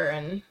whatever,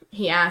 and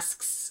he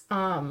asks,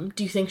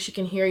 do you think she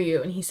can hear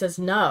you? And he says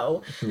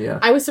no. Yeah.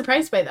 I was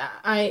surprised by that.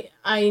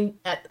 I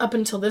up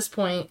until this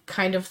point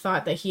kind of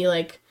thought that he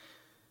like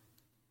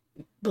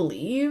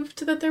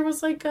believed that there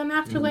was like an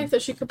afterlife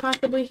that she could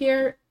possibly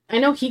hear. I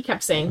know he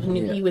kept saying he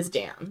knew he was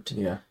damned.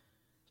 Yeah.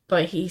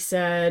 But he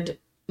said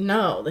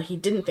no, that he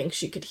didn't think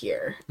she could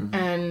hear. Mm-hmm.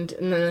 And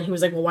then he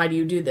was like, well, why do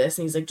you do this?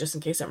 And he's like, just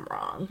in case I'm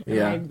wrong. And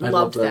yeah. I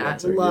loved that.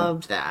 Answer,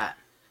 loved that.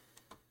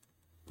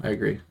 I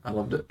agree. I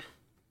loved it.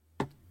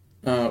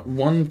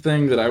 One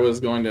thing that I was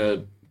going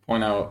to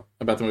point out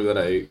about the movie that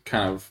I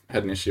kind of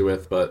had an issue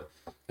with, but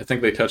I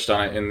think they touched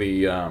on it in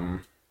the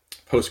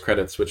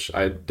post-credits, which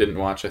I didn't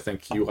watch. I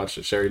think you watched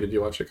it. Sherry, did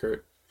you watch it,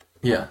 Kurt?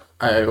 Yeah.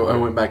 I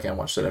went back and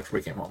watched it after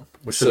we came home.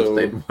 We should have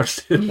stayed and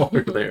watched it while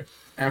we were there.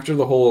 After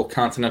the whole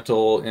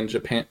Continental and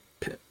Japan...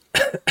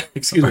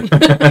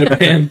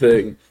 Japan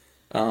thing,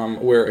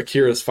 where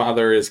Akira's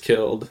father is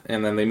killed,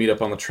 and then they meet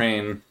up on the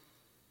train,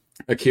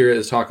 Akira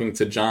is talking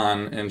to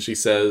John, and she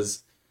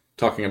says,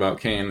 talking about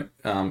Kane,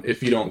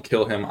 if you don't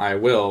kill him, I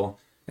will.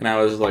 And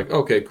I was like,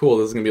 okay, cool.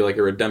 This is going to be like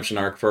a redemption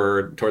arc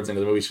for her. Towards the end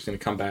of the movie, she's going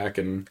to come back.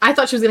 And I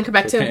thought she was going to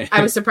come back too.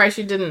 I was surprised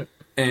she didn't.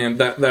 And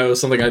that was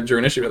something I drew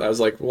an issue with. I was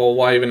like, well,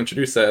 why even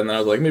introduce that? And then I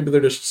was like, maybe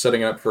they're just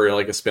setting it up for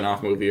like a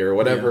spin-off movie or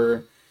whatever.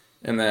 Yeah.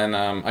 And then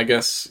I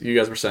guess you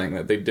guys were saying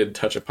that they did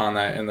touch upon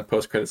that in the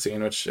post-credit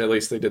scene, which at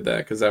least they did that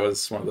because that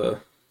was one of the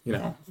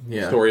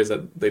stories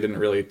that they didn't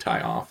really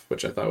tie off,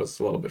 which I thought was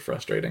a little bit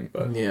frustrating.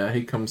 But yeah,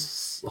 he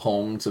comes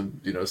home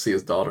to see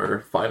his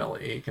daughter.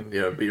 Finally, he can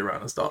be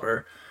around his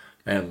daughter,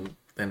 and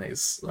then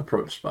he's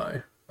approached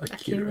by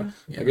Akira.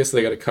 Yeah. I guess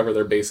they got to cover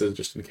their bases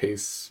just in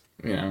case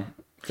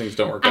things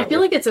don't work out. I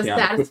feel like it's a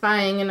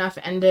satisfying enough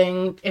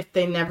ending if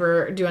they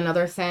never do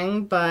another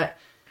thing, but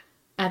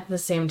at the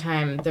same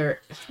time,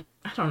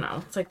 I don't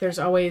know. It's like there's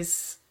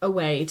always a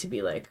way to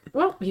be like,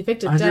 well, he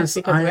picked a death because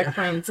of X,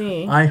 Y, and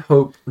Z. I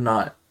hope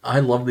not. I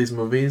love these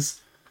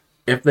movies.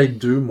 If they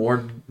do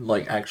more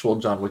like actual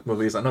John Wick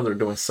movies, I know they're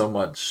doing so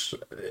much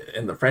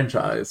in the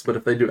franchise, but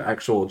if they do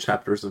actual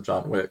chapters of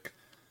John Wick,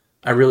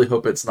 I really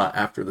hope it's not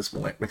after this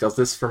point, because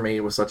this for me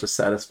was such a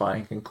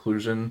satisfying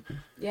conclusion.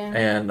 Yeah.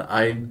 And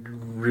I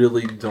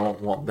really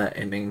don't want that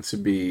ending to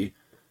be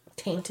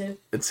tainted.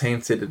 It's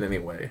tainted in any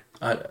way.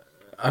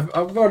 I've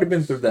already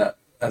been through that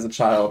as a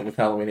child with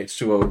Halloween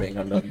H2O being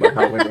undone by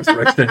Halloween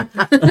Resurrection.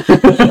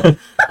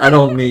 I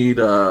don't need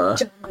John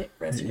Wick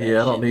Resurrection.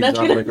 Yeah, I don't need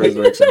John Wick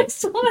Resurrection.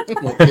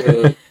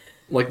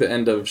 Like the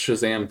end of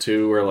Shazam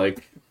 2, where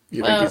like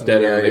you think he's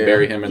dead and they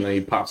bury him and then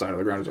he pops out of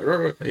the ground.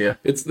 It's like, yeah.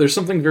 There's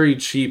something very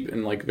cheap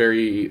and like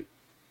very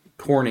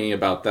corny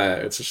about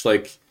that. It's just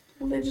like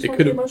they just want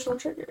the emotional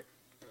trigger.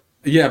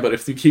 Yeah, but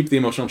if you keep the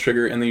emotional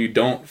trigger and then you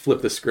don't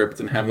flip the script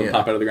and have them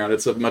pop out of the ground,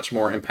 it's a much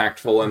more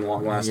impactful and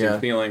long-lasting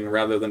feeling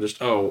rather than just,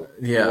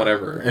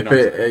 whatever.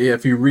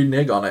 If you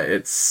renege on it,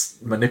 it's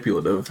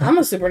manipulative. I'm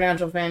a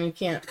Supernatural fan, you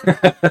can't.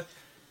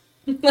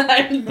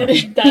 I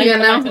didn't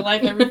die to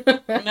life every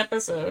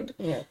episode.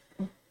 Yeah.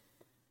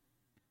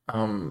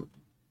 I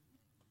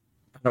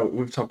know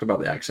we've talked about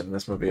the action in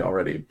this movie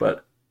already,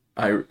 but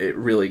it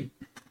really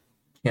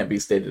can't be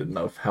stated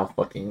enough how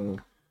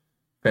fucking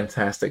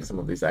fantastic some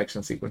of these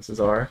action sequences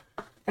are.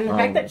 And the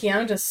fact that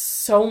Keanu does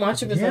so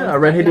much of his own I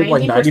read he did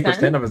like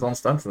 90% of his own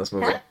stunts in this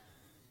movie.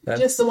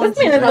 Just the ones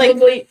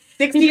that's like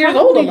 60 years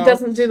old. He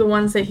doesn't do the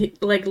ones that he,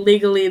 like,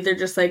 legally they're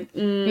just like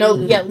no,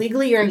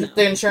 legally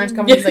the insurance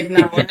company's like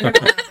no.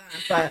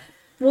 But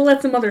we'll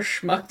let some other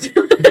schmuck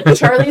do it.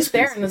 Charlize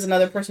Theron is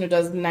another person who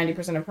does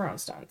 90% of her own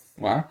stunts.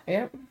 Wow.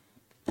 Yep.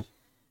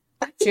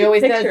 She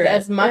always says Picture it.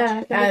 as much Yeah,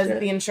 I can as picture it.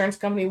 the insurance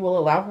company will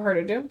allow for her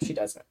to do, she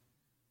does it.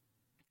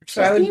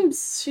 So I would,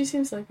 She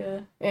seems like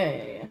a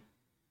yeah.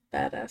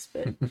 badass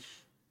bitch.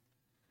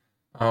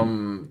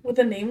 With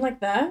a name like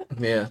that?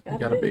 Yeah, you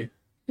gotta be.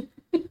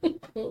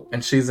 Oh.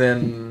 And she's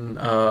in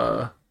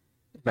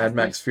Mad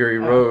Max Fury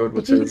Road,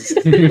 which is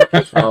Did you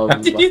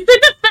say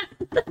that?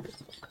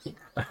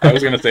 I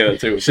was gonna say that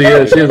too. she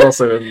is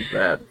also in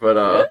that,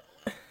 but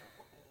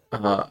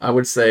I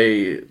would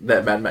say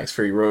that Mad Max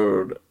Fury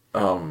Road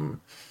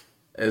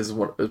is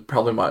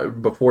probably my,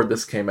 before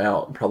this came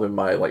out, probably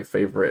my like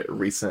favorite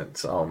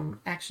recent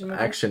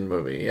Action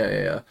movie?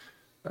 Yeah.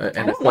 And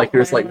don't it's like know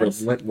there's like mine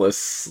was.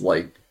 relentless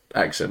like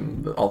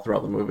action all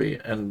throughout the movie,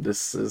 and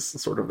this is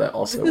sort of that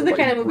also. This is the like,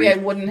 kind of movie I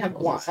brief wouldn't have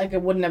pauses. I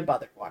wouldn't have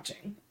bothered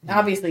watching.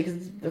 Obviously,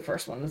 because the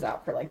first one was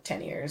out for like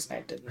 10 years and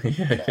I didn't.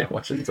 Yeah, I can't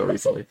watch it until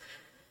recently.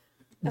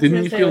 Didn't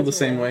gonna you say feel that's the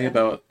same really way okay.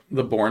 about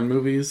the Bourne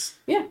movies?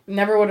 Yeah,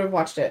 never would have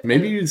watched it.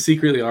 Maybe you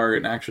secretly are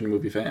an action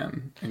movie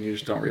fan and you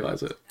just don't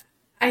realize it.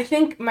 I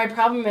think my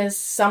problem is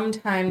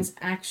sometimes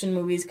action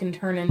movies can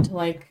turn into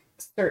like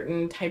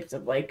certain types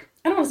of like,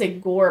 I don't want to say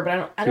gore, but I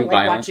don't Too like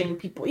violent. watching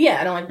people.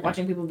 Yeah, I don't like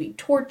watching people be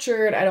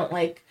tortured. I don't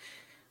like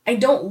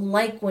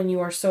when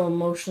you are so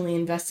emotionally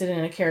invested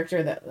in a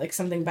character that like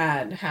something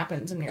bad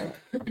happens and you're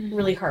like,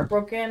 really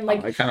heartbroken.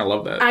 Like I kind of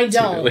love that. I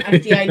don't.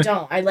 secretly. I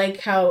don't. I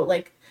like how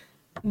like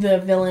the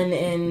villain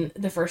in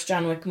the first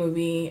John Wick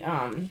movie,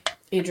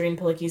 Adrienne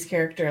Palicki's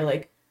character,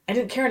 like I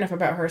didn't care enough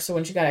about her, so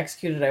when she got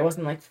executed, I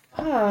wasn't like,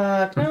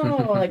 fuck,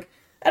 no, like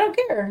I don't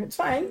care, it's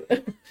fine.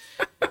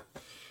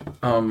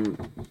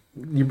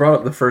 You brought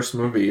up the first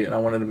movie, and I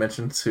wanted to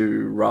mention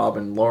to Rob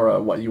and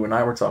Laura what you and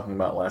I were talking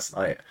about last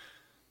night.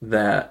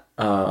 That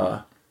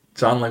John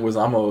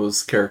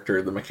Leguizamo's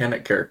character, the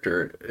mechanic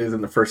character, is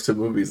in the first two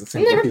movies. It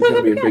seems like he's going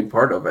to be a big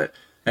part of it.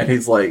 And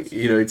he's like,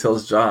 he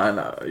tells John,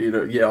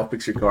 yeah, I'll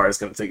fix your car. It's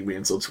going to take me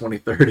until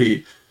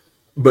 2030.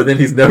 But then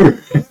he's never in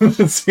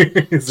the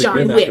series John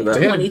again Wick. after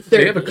that.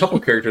 They have a couple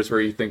characters where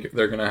you think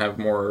they're gonna have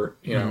more,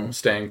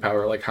 staying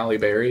power, like Halle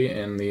Berry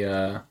in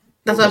the.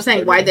 That's what I'm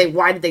saying. Why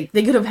did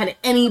they could have had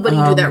anybody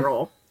do that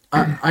role?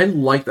 I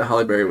like that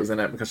Halle Berry was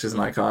in it because she's an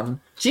icon.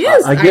 She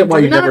is. I get why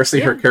you never see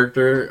her yeah.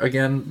 character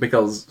again,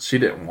 because she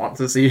didn't want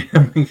to see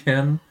him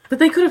again. But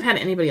they could have had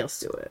anybody else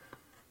do it.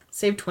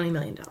 Save $20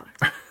 million.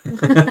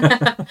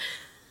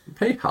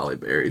 Pay Halle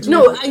Berry.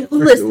 No, Just do it.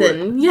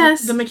 listen.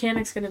 Yes, The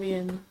mechanic's gonna be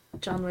in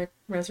John Wick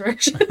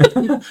Resurrection.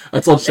 I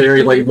told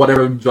Sherry, like,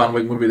 whatever John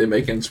Wick movie they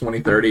make in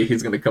 2030,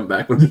 he's going to come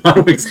back with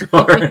John Wick's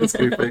car and it's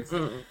going to be fixed.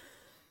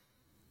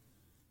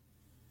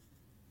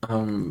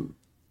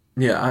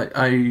 Yeah,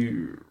 I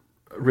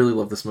really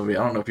love this movie.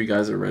 I don't know if you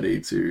guys are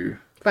ready to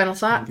final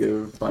thought.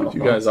 give final If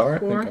you thoughts. guys are, I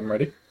Four. think I'm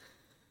ready.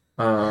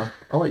 I'll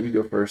let you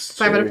go first.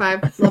 5 out of Sherry.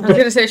 5. I was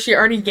gonna say she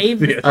already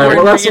gave. Yeah.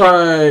 Well, that's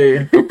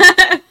why.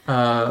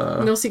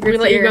 No secrets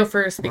We let you here. go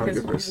first I'll because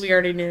go first. we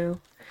already knew.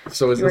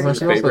 So is this You're my right.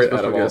 favorite You're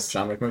out of supposed all to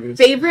John Wick movies?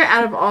 Favorite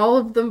out of all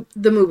of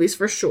the movies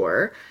for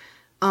sure.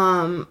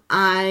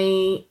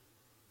 I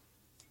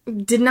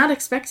did not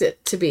expect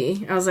it to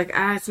be. I was like,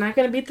 it's not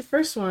gonna beat the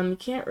first one. You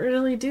can't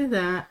really do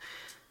that.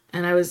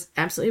 And I was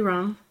absolutely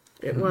wrong.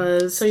 It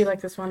was So you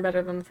like this one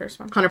better than the first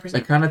one? 100%.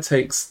 It kind of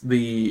takes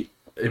the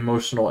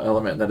emotional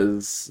element that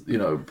is,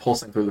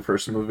 pulsing through the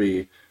first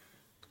movie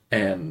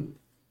and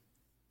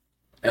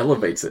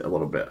elevates it a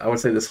little bit. I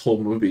would say this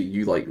whole movie,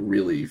 you like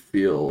really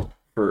feel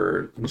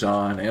for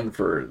John and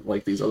for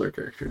like these other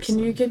characters. Can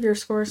you give your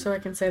score so I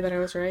can say that I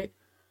was right?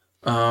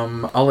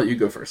 I'll let you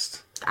go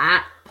first.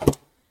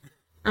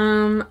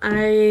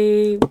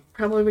 I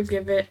probably would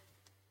give it.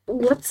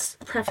 Let's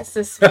preface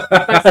this by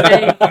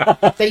saying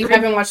That you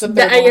haven't watched the third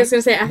that I one. was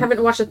gonna say I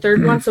haven't watched the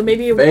third one, so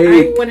maybe I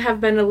Fake. would have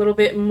been a little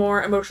bit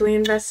more emotionally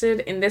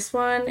invested in this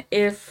one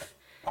if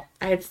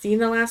I had seen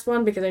the last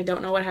one, because I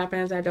don't know what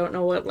happens. I don't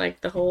know what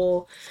like the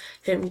whole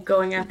him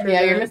going after.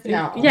 Yeah, the- you're missing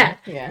out. Yeah.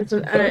 Yeah.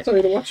 So, I'll tell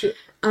you to watch it.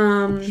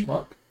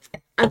 Schmuck.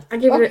 I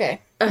give it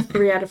Okay. a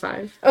 3 out of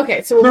 5.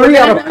 Okay, so 3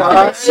 out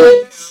of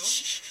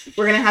 5.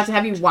 we're gonna have to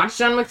have you watch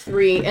John Wick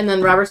 3, and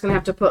then Robert's gonna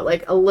have to put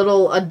like a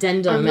little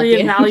addendum at the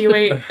end.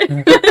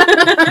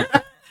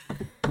 Reevaluate.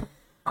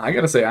 I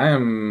gotta say, I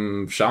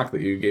am shocked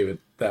that you gave it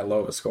that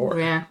low a score.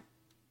 Yeah.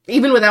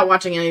 Even without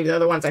watching any of the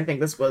other ones, I think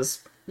this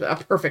was a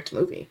perfect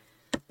movie.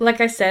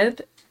 Like I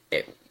said,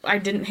 I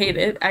didn't hate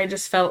it. I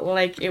just felt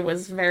like it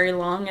was very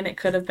long and it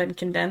could have been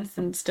condensed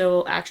and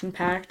still action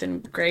packed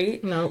and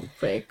great. No,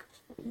 fake.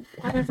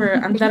 Whatever.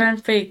 I'm better than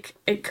fake.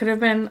 It could have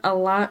been a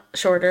lot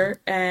shorter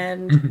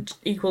and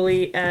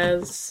equally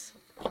as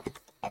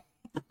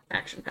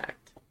action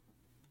packed.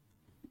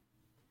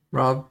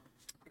 Rob,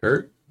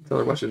 Kurt? tell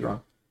her what she's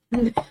wrong.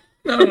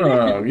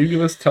 No.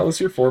 You tell us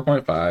your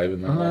 4.5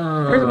 and then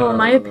First of all,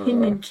 my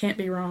opinion can't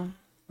be wrong.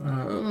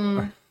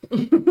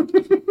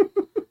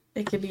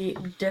 It could be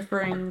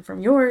differing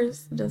from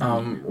yours. It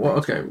doesn't mean Well,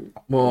 okay.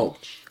 Well,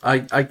 I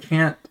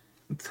can't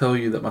tell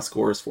you that my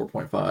score is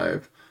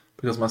 4.5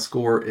 because my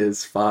score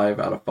is 5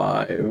 out of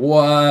 5.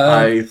 What?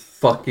 I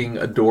fucking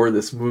adore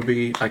this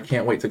movie. I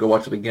can't wait to go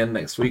watch it again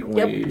next week.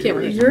 Yep, can't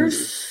wait. You're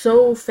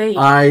so fake.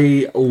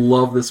 I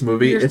love this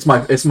movie. You're It's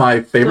my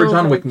favorite so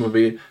John Wick fake.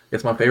 movie.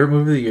 It's my favorite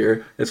movie of the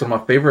year. It's one of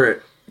my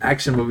favorite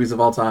action movies of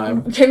all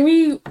time. Can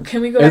we go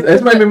back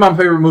It's to maybe my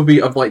favorite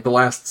movie of like the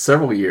last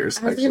several years.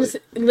 I was Actually, gonna say,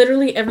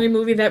 literally every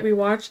movie that we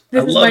watched,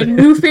 this I is love my it.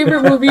 new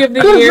favorite movie of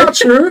the that's year. not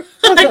true.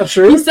 That's not You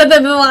true. said that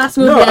in the last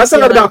movie. No, I said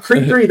feel that about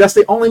Creed 3. That's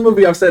the only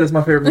movie I've said is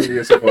my favorite movie of the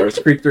year so far. It's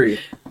Creed 3,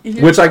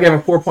 You're which I gave a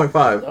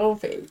 4.5. so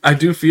fake. I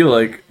do feel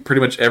like pretty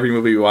much every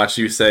movie you watch,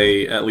 you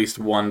say at least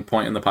one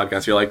point in the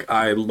podcast, you're like,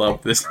 I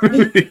love this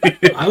movie.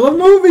 I love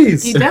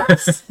movies. He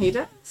does. He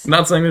does.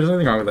 Not saying there's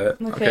anything wrong with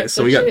that. Okay, Okay, so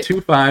so we got shit.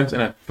 2 5s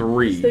and a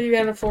 3. So you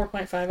got a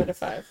 4.5 out of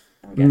 5.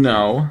 I'm guessing.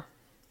 No,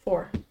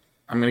 4.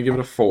 I'm going to give it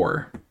a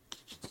 4.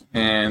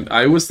 And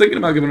I was thinking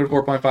about giving it a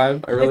 4.5.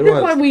 I I really think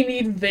that's why was. we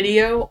need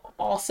video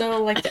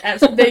also, like,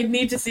 they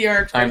need to see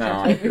our I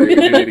expressions. know. We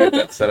need to get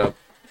that set up.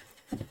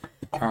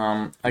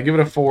 I give it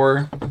a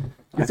 4.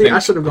 I think I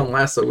should have gone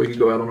last so we could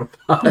go out on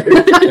a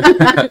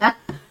 5.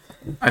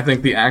 I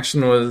think the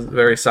action was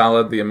very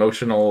solid. The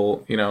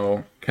emotional,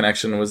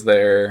 connection was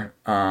there.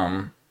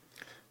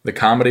 The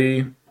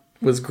comedy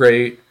was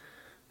great.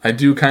 I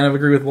do kind of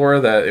agree with Laura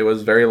that it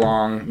was very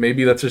long.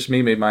 Maybe that's just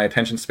me. Maybe my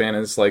attention span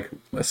is like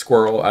a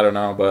squirrel. I don't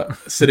know. But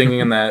sitting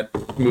in that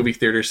movie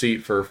theater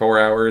seat for 4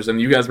 hours, and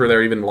you guys were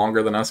there even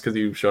longer than us because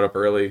you showed up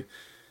early.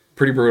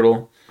 Pretty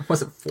brutal.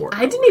 Was it 4?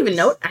 I didn't even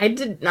note. I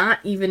did not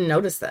even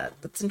notice that.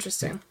 That's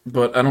interesting.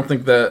 But I don't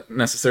think that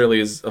necessarily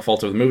is a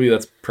fault of the movie.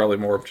 That's probably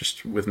more of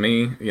just with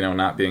me,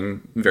 not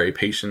being very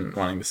patient,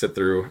 wanting to sit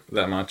through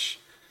that much.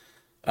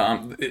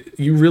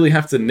 You really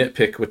have to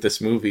nitpick with this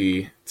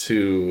movie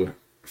to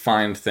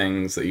find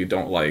things that you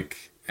don't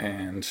like.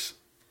 And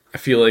I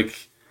feel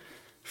like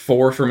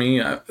 4 for me,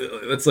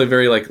 that's like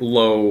very like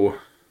low.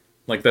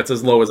 Like that's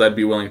as low as I'd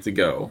be willing to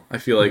go. I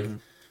feel like...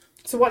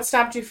 So what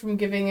stopped you from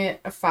giving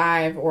it a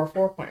 5 or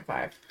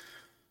 4.5?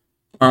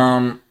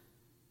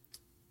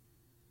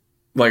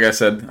 Like I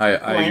said,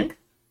 Length?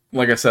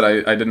 I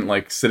didn't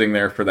like sitting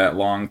there for that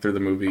long through the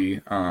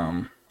movie.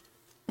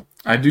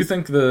 I do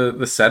think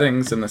the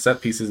settings and the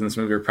set pieces in this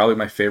movie are probably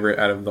my favorite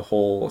out of the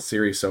whole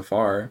series so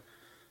far.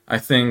 I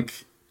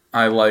think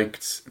I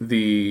liked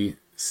the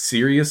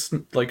serious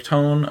like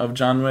tone of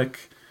John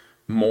Wick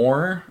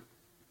more,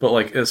 but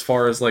like as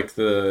far as like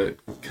the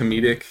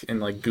comedic and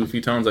like goofy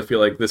tones, I feel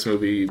like this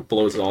movie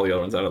blows all the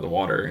other ones out of the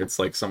water. It's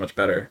like so much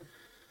better.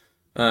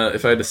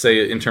 If I had to say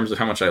it in terms of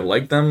how much I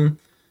like them,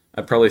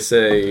 I'd probably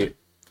say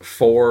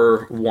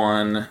 4,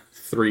 1,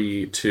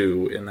 3,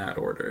 2 in that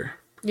order.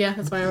 Yeah,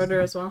 that's my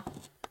order as well.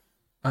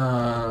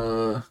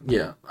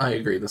 Yeah, I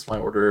agree. That's my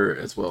order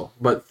as well.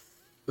 But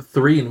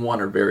 3 and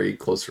 1 are very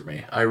close for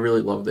me. I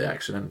really love the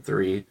action in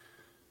 3.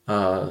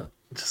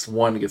 Just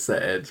 1 gets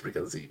that edge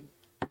because he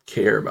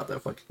care about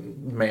that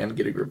fucking man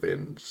getting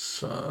revenge.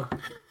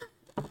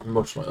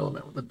 Emotional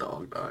element with the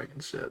dog dying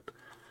and shit.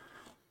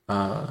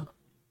 But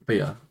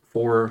yeah,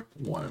 4,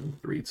 1,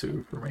 3,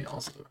 2 for me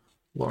also.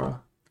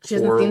 Laura? She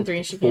hasn't seen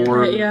 3. She can't.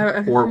 4,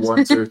 Yeah. 4,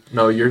 1, 2.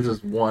 No, yours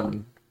is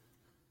 1,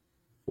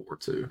 4,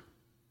 2.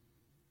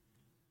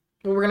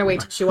 Well, we're gonna wait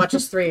till she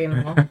watches 3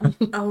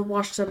 and I'll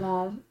watch them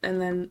all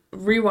and then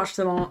rewatch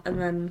them all and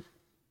then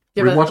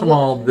we'll We watch them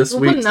all this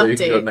put week, an so you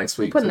can go update. next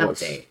week. We'll put to an watch.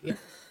 update. Yeah.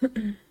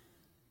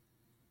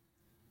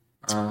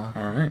 All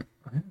right.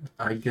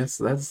 I guess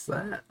that's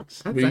that.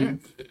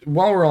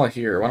 While we're all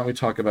here, why don't we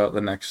talk about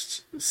the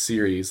next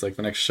series, like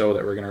the next show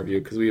that we're going to review?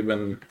 Because we've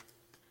been...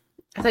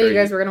 I thought you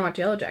guys were gonna watch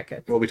Yellow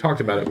Jacket. Well, we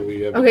talked about it, but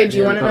we have... Okay, do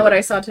you want to know what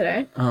I saw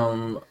today?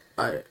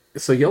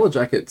 So Yellow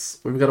Jackets,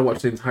 we've got to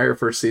watch the entire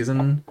first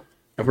season.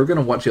 If we're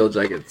gonna watch Yellow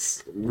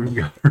Jackets, we've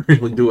got to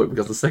really do it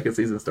because the second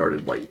season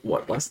started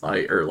last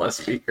night or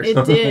last week or It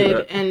something. did,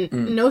 Like that.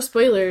 and no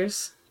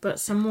spoilers, but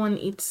someone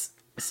eats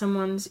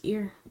someone's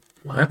ear.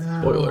 That's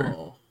a spoiler.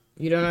 Oh.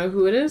 You don't know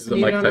who it is? Is it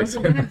You Mike don't know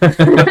Tyson?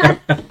 who it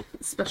is?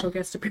 special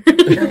guest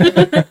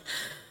appearance.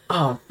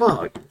 Oh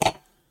fuck!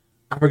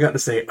 I forgot to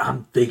say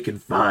I'm thinking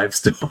 5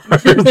 stars.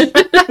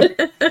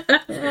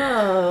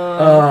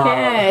 Oh,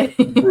 okay.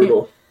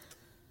 Brutal.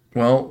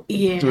 Well,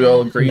 Yeah. do we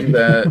all agree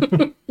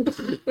that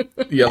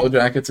Yellow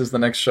Jackets is the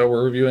next show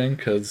we're reviewing?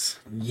 Because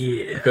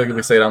Yeah. I feel like if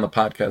we say it on the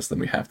podcast, then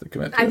we have to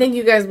commit to I it. think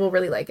you guys will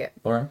really like it.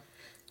 Laura?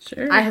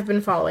 Sure. I have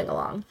been following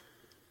along.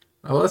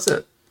 Oh, that's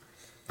it.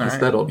 All It's right.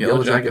 settled. Yellow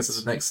Yellow Jackets. Jackets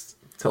is the next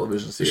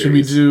television series. Should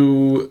we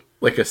do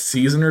like a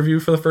season review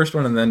for the first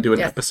one and then do an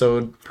Yes.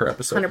 episode per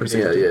episode? For 100%.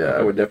 season Yeah, two?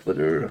 I would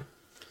definitely do.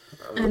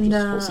 and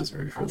full season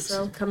review for this.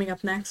 also coming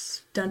up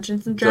next,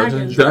 Dungeons and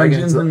Dungeons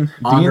Dragons. and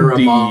Honor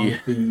D&D. Among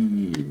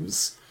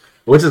Thieves,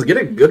 which is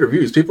getting good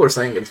reviews. People are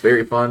saying it's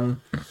very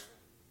fun.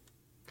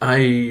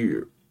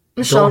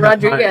 Michelle don't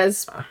have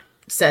Rodriguez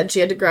said she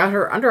had to grow out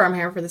her underarm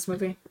hair for this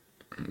movie.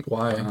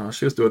 Why?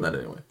 She was doing that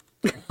anyway.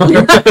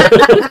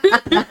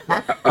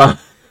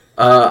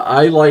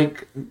 I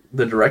like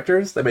the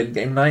directors. They made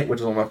Game Night, which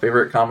is one of my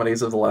favorite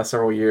comedies of the last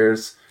several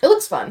years. It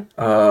looks fun.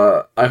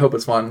 I hope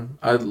it's fun.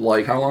 I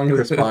like How long is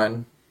Chris it?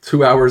 Pine.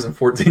 2 hours and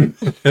 14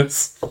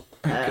 minutes.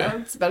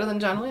 It's better than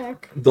John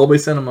Wick. Dolby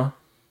Cinema.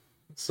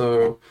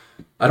 So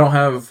I don't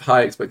have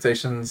high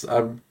expectations.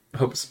 I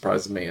hope it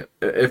surprises me.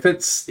 If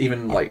it's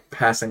even like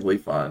passingly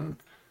fun,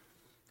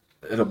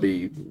 it'll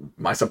be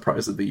my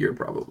surprise of the year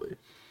probably.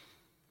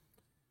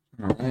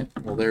 All right.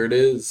 Well, there it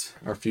is.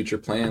 Our future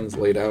plans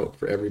laid out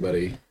for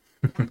everybody.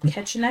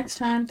 Catch you next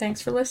time.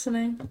 Thanks for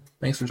listening.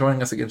 Thanks for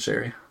joining us again,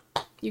 Sherry.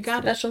 You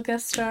got it. Special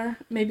guest star.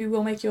 Maybe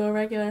we'll make you a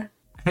regular.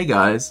 Hey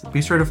guys,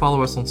 be sure to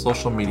follow us on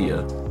social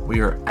media. We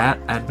are at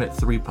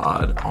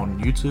Admit3Pod on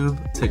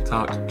YouTube,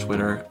 TikTok,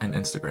 Twitter, and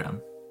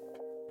Instagram.